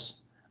course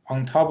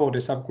on top of the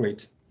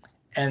subgrade,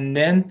 and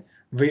then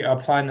we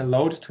apply the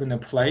load to the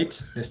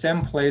plate, the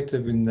same plate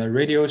with the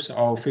radius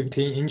of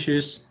 15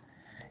 inches,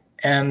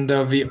 And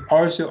we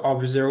also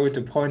observed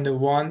the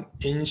 0.1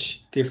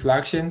 inch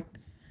deflection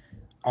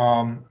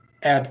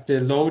at the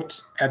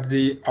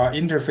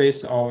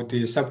interface of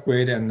the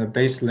subgrade and the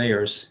base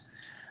layers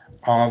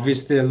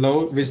with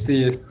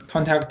the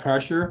contact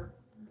pressure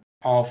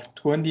of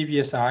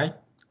 20 psi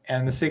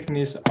and the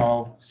thickness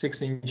of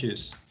 6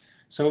 inches.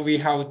 So we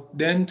have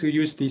then to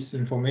use this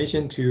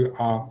information to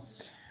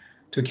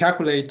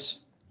calculate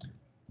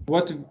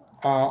what's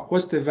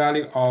the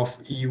value of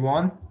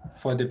E1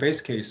 for the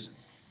base case.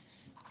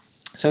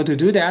 So to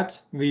do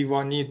that, we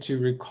will need to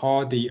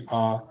recall the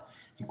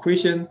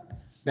equation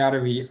that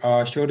we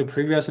showed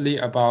previously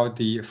about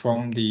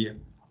from the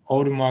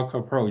Oldmark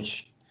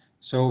approach.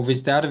 So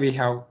with that, we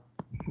have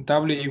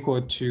W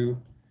equal to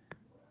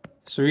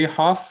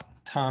 3/2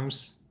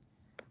 times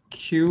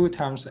Q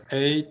times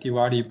A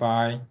divided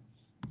by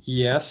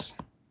ES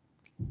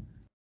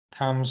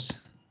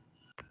times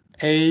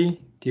A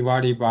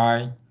divided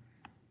by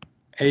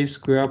A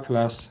squared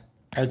plus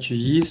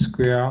HE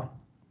square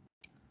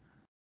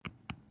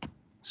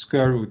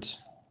root.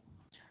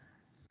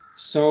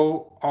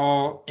 So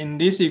in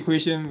this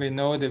equation, we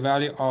know the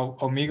value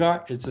of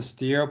omega is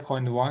still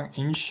 0.1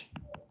 inch.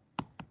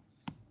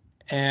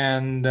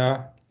 And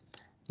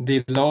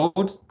the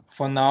load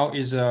for now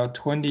is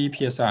 20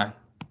 psi.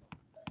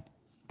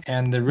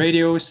 And the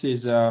radius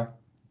is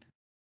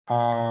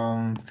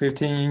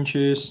 15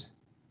 inches.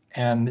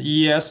 And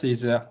ES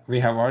is, we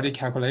have already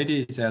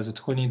calculated it as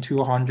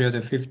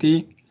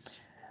 2250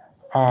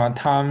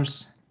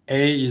 times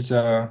A is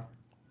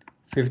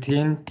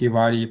 15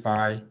 divided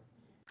by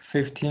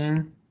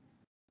 15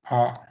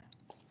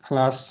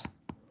 plus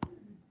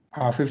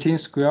 15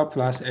 square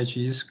plus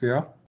HE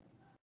square.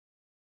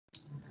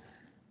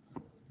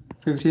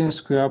 15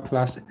 square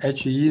plus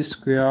HE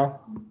square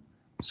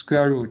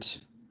root.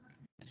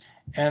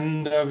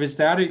 And with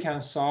that, you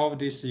can solve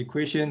this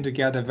equation to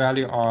get the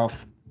value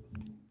of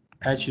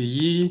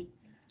HE.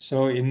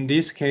 So in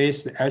this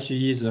case, the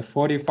HE is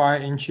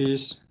 45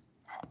 inches.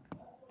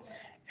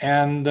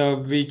 And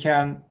we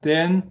can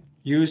then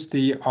use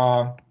the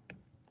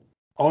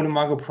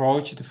Oldmark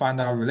approach to find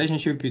out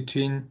relationship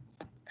between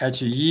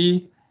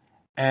HE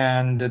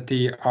and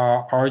the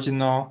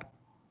original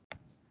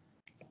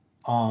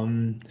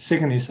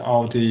thickness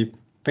of the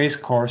base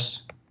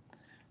course.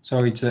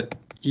 So it's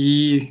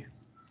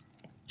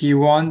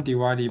E1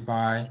 divided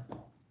by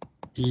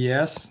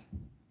ES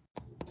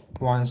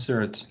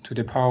 1/3 to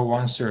the power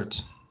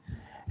 1/3.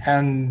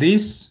 And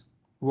this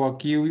will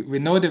give, we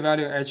know the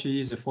value of HE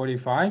is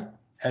 45,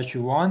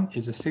 H1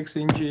 is 6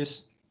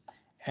 inches,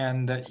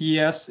 and the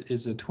ES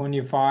is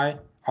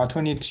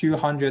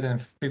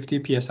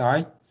 2250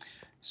 psi.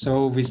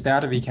 So with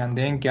that, we can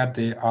then get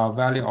the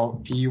value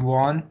of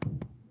E1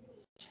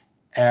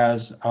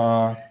 as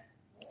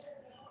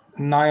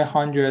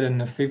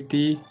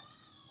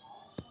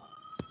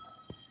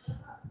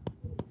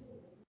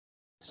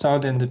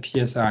 950,000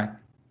 psi.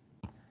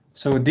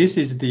 So this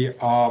is the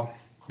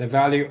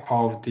value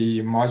of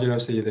the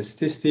modulus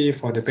elasticity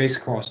for the base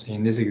course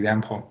in this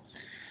example.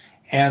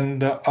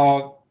 And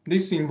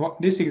this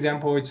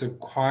example is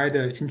quite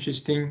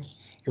interesting.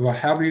 It will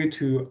help you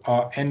to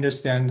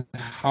understand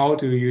how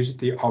to use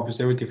the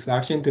observed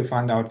deflection to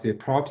find out the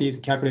property, to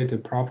calculate the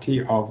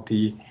property of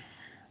the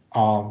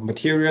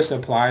materials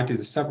applied to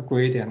the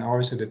subgrade and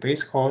also the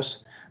base course.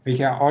 We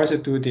can also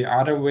do the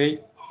other way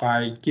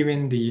by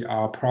giving the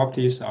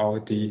properties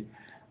of the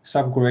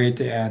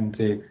subgrade and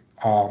the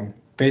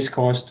base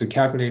course to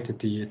calculate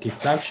the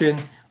deflection,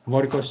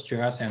 vertical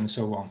stress, and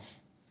so on.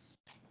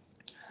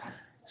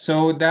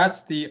 So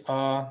that's the,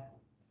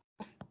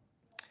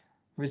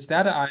 with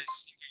that, I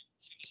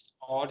finished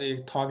all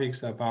the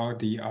topics about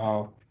the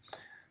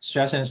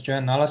stress and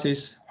strain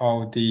analysis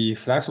of the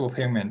flexible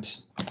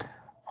pavement.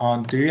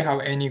 Do you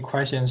have any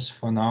questions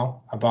for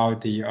now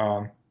about the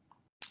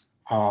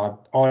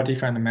all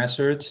different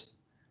methods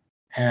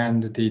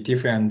and the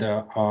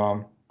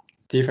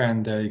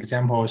different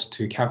examples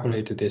to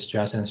calculate the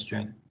stress and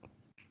strain?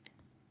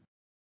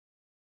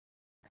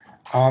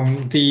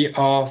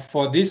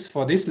 For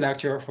this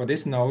lecture, for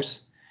this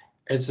notes,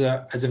 it's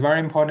very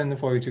important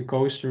for you to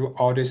go through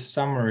all these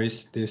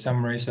summaries, the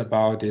summaries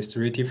about the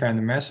 3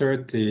 different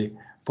methods, the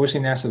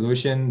Boursinat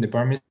solution, the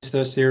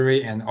Burmester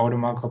theory, and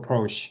Oldmark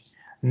approach.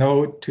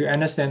 To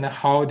understand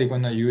how they're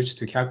going to use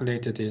to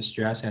calculate the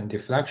stress and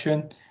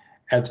deflection,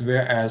 as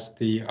well as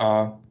the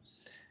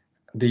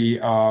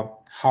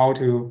how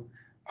to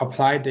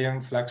apply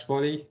them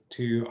flexibly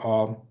to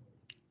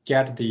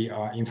get the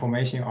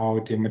information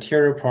of the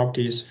material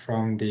properties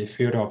from the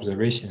field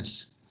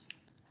observations.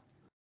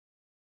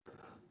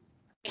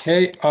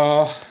 Okay,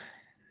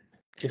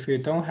 if you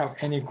don't have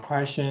any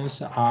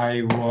questions,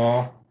 I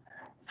will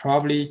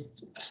probably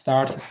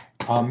start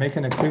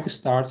making a quick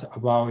start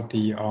about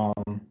the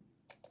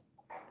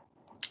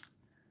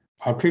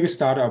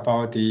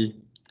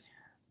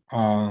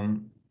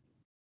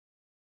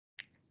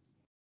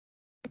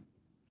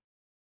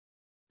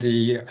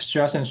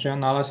stress and strain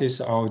analysis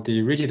of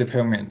the rigid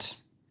pavement.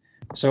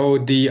 So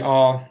the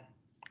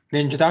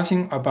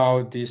introduction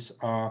about this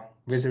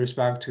with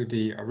respect to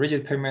the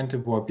rigid pavement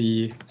will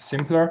be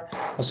simpler,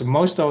 because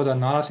most of the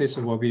analysis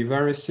will be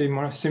very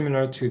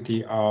similar to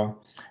the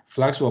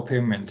flexible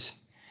pavement.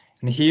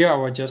 And here I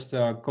will just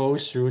go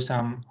through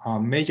some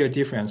major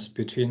difference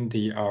between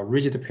the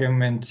rigid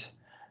pavement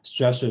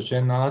stress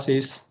strain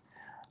analysis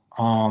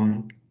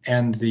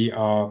and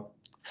the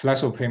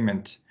flexible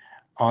pavement.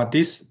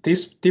 This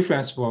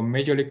difference was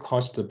majorly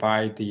caused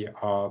by the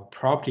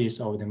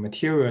properties of the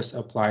materials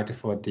applied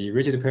for the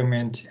rigid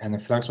pavement and the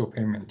flexible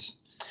pavement.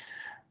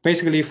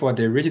 Basically, for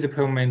the rigid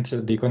pavement,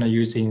 they're going to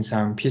use in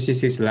some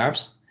PCC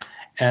slabs,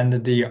 and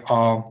the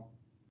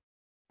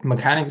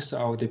mechanics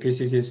of the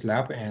PCC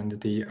slab and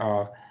the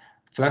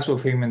flexible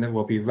pavement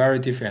will be very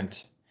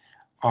different.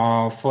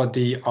 For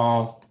the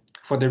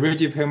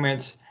rigid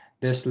pavement,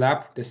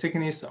 the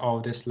thickness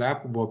of the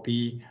slab will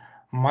be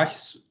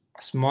much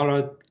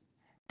smaller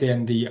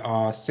than the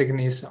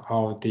thickness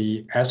of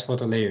the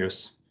asphalt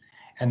layers.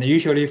 And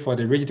usually for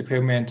the rigid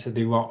pavement,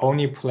 they will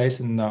only place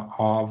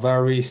a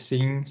very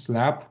thin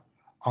slab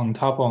on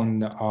top of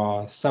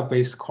the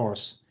sub-base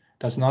course.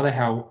 Does not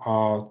have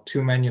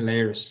too many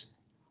layers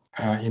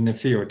in the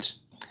field.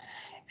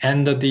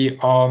 And the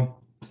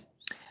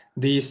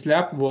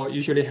slab will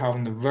usually have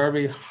a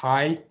very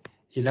high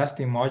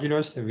elastic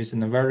modulus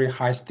with a very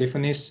high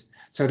stiffness,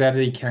 so that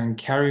it can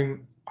carry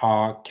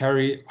a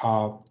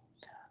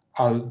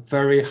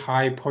very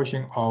high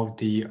portion of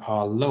the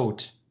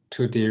load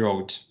to the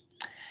road.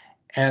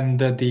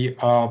 And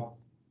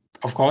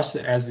of course,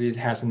 as it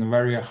has a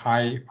very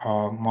high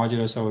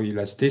modulus of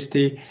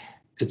elasticity,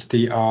 it's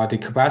the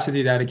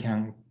capacity that it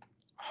can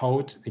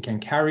hold, it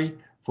can carry,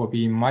 will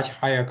be much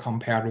higher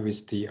compared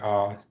with the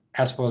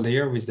asphalt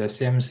layer with the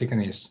same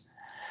thickness.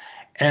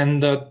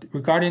 And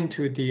regarding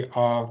to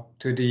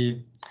the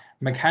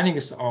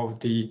mechanics of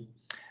the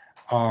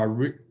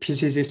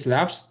PCC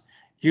slabs,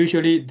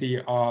 usually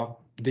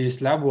the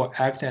slab will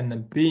act as a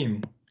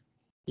beam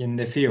in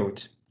the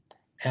field,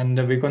 and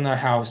we're gonna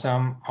have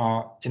some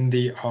in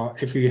the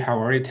if you have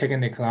already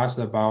taken the class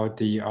about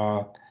the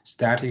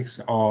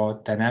statics or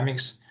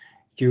dynamics,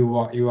 you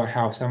will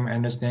have some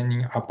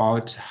understanding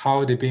about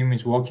how the beam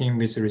is working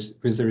with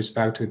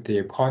respect to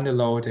the point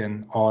load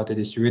and or the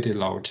distributed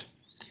load.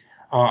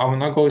 I will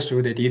not go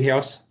through the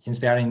details.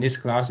 Instead, in this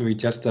class, we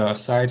just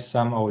cite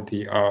some of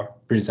the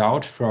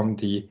result from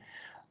the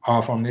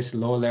from this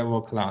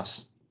low-level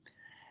class.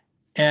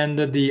 And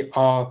the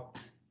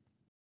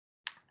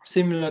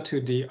similar to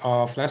the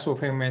flexible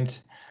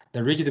pavement,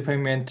 the rigid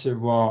pavement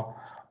will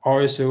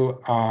also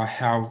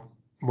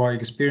will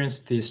experience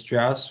the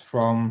stress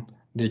from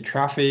the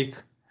traffic,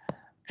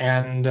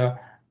 and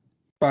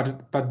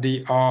but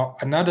the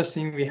another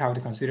thing we have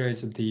to consider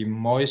is the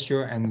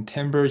moisture and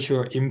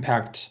temperature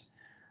impact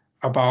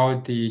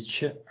about the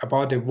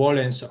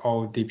volumes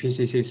of the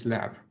PCC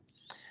slab,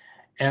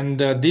 and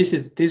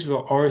this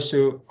will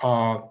also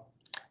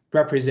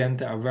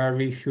represent a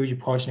very huge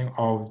portion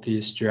of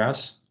the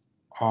stress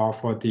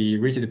for the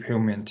rigid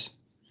pavement.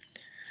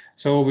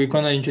 So we're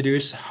going to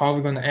introduce how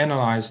we're going to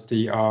analyze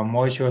the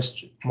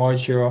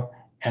moisture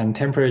and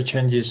temperature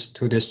changes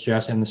to the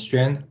stress and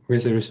strain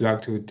with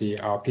respect to the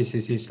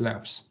PCC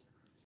slabs.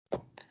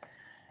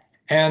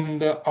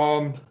 And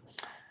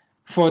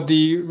for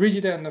the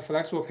rigid and the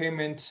flexible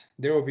pavement,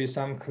 there will be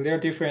some clear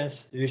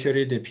difference.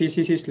 Usually the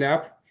PCC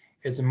slab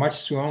is much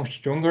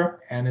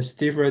stronger and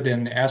stiffer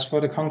than the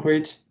asphalt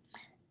concrete.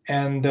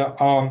 And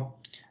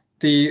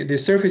the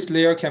surface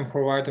layer can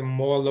provide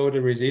more load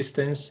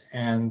resistance,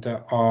 and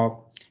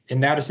in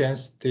that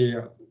sense,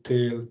 the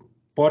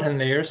bottom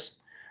layers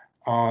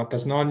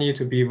does not need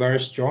to be very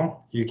strong.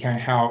 You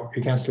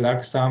can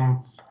select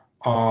some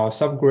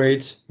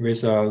subgrades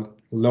with a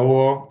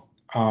lower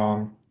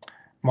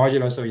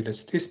modulus of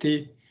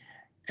elasticity,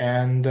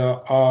 and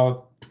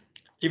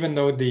even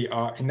though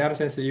in that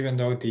sense, even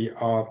though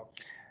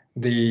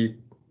the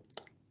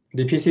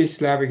PC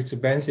slab is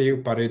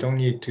expensive, but you don't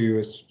need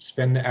to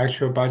spend the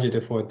actual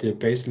budget for the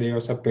base layer,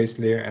 sub-base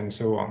layer, and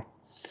so on.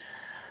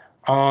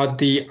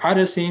 The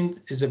other thing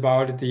is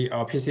about the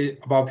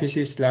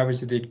PC slab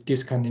is the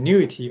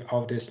discontinuity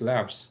of the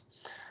slabs.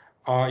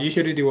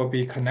 Usually they will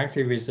be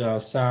connected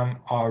with some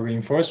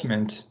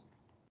reinforcement,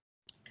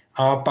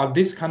 but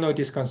this kind of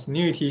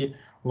discontinuity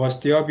will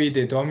still be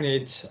the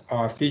dominant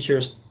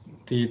features,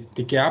 the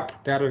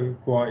gap that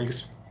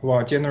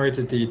will generate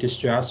the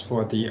distress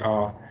for the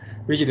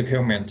rigid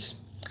pavement.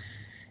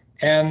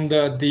 And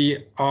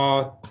the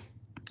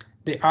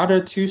other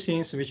two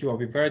things which will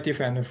be very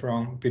different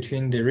from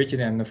between the rigid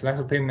and the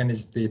flexible pavement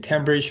is the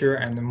temperature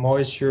and the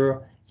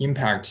moisture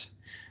impact.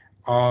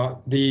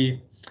 The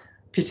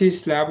PC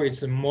slab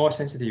is more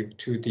sensitive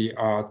to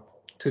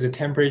the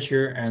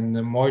temperature and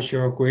the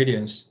moisture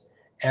gradients,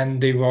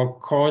 and they will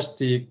cause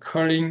the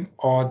curling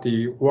or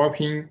the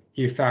warping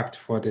effect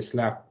for the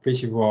slab,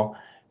 which will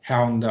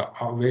have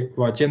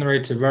will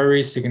generate a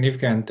very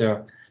significant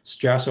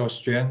stress or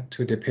strain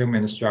to the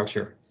pavement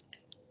structure.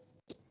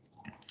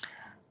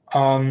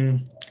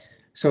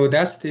 So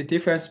that's the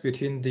difference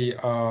between the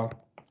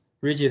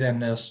rigid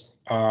and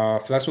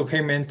flexible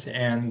pavement,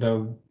 and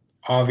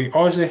We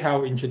also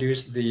have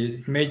introduced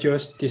the major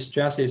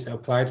distresses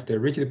applied to the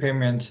rigid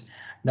pavement.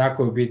 That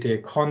could be the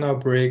corner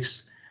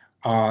breaks,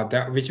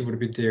 which would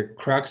be the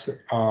cracks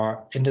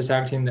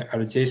intersecting the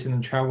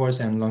adjacent traverse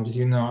and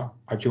longitudinal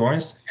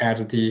joints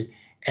at the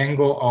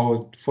angle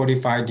of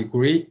 45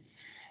 degree.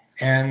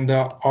 And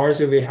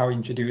also we have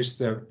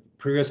introduced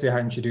previously have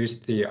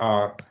introduced the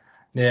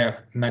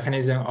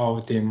mechanism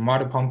of the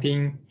mud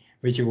pumping,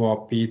 which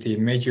will be the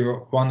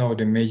one of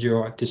the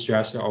major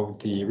distress of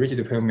the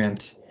rigid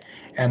pavement.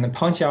 And the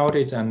punch out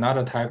is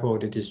another type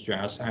of the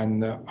distress,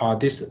 and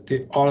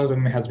all of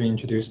them has been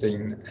introduced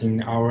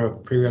in our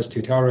previous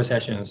tutorial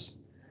sessions.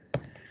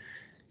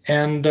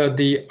 And for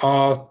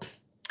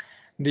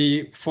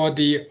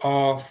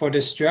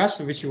the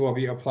stress which will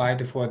be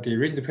applied for the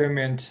rigid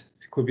pavement,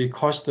 it could be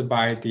caused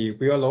by the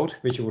wheel load,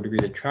 which would be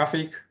the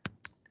traffic.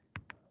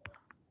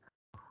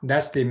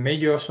 That's the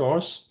major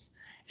source.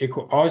 It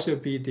could also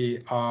be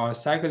the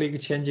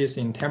cyclic changes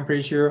in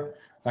temperature,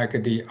 like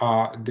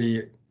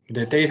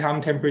the daytime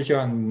temperature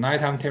and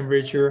nighttime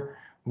temperature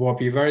will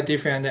be very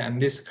different,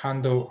 and this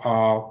kind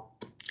of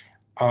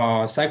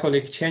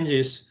cyclic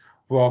changes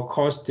will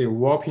cause the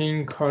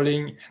warping,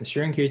 curling, and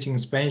shrinkage,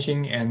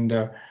 expansion,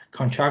 and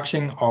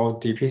contraction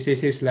of the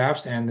PCC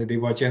slabs, and they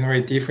will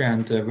generate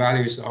different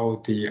values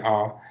of the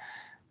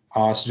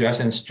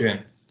stress and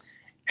strain.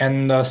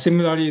 And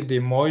similarly, the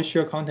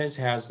moisture content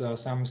has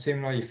some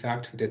similar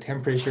effect to the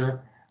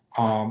temperature.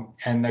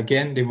 And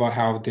again, they will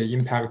have the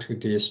impact to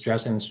the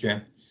stress and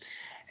strain.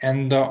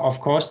 And of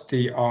course,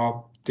 the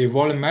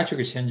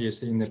volumetric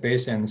changes in the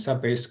base and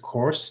sub-base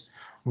cores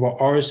will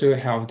also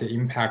have the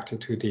impact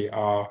to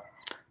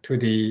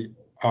the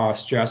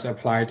stress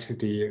applied to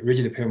the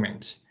rigid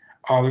pavement.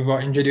 We will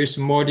introduce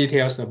more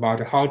details about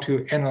how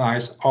to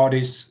analyze all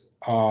these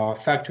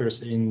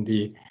factors in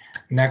the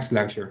next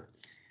lecture.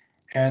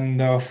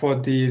 And for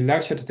the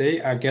lecture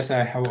today, I guess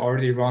I have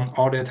already run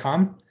all the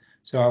time.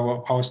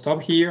 So I'll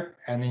stop here.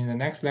 And in the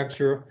next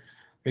lecture,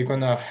 we're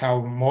going to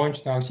have more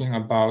introduction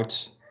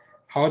about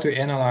how to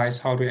analyze,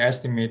 how to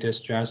estimate the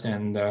stress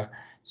and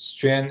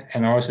strain,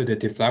 and also the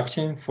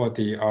deflection for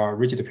the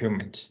rigid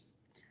pavement.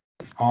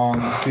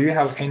 Do you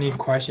have any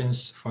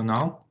questions for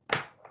now?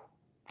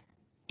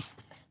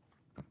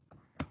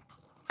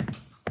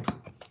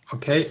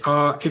 Okay,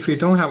 if you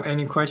don't have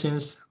any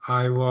questions,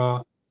 I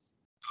will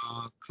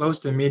close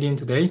the meeting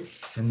today.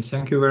 And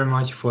thank you very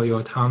much for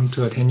your time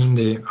to attending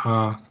the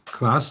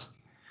class.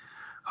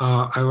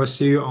 I will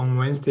see you on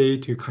Wednesday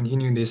to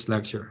continue this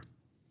lecture.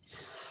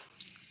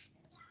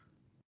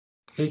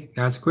 Okay,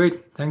 that's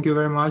great. Thank you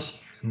very much,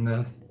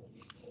 and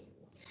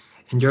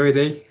enjoy your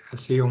day. I'll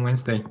see you on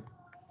Wednesday.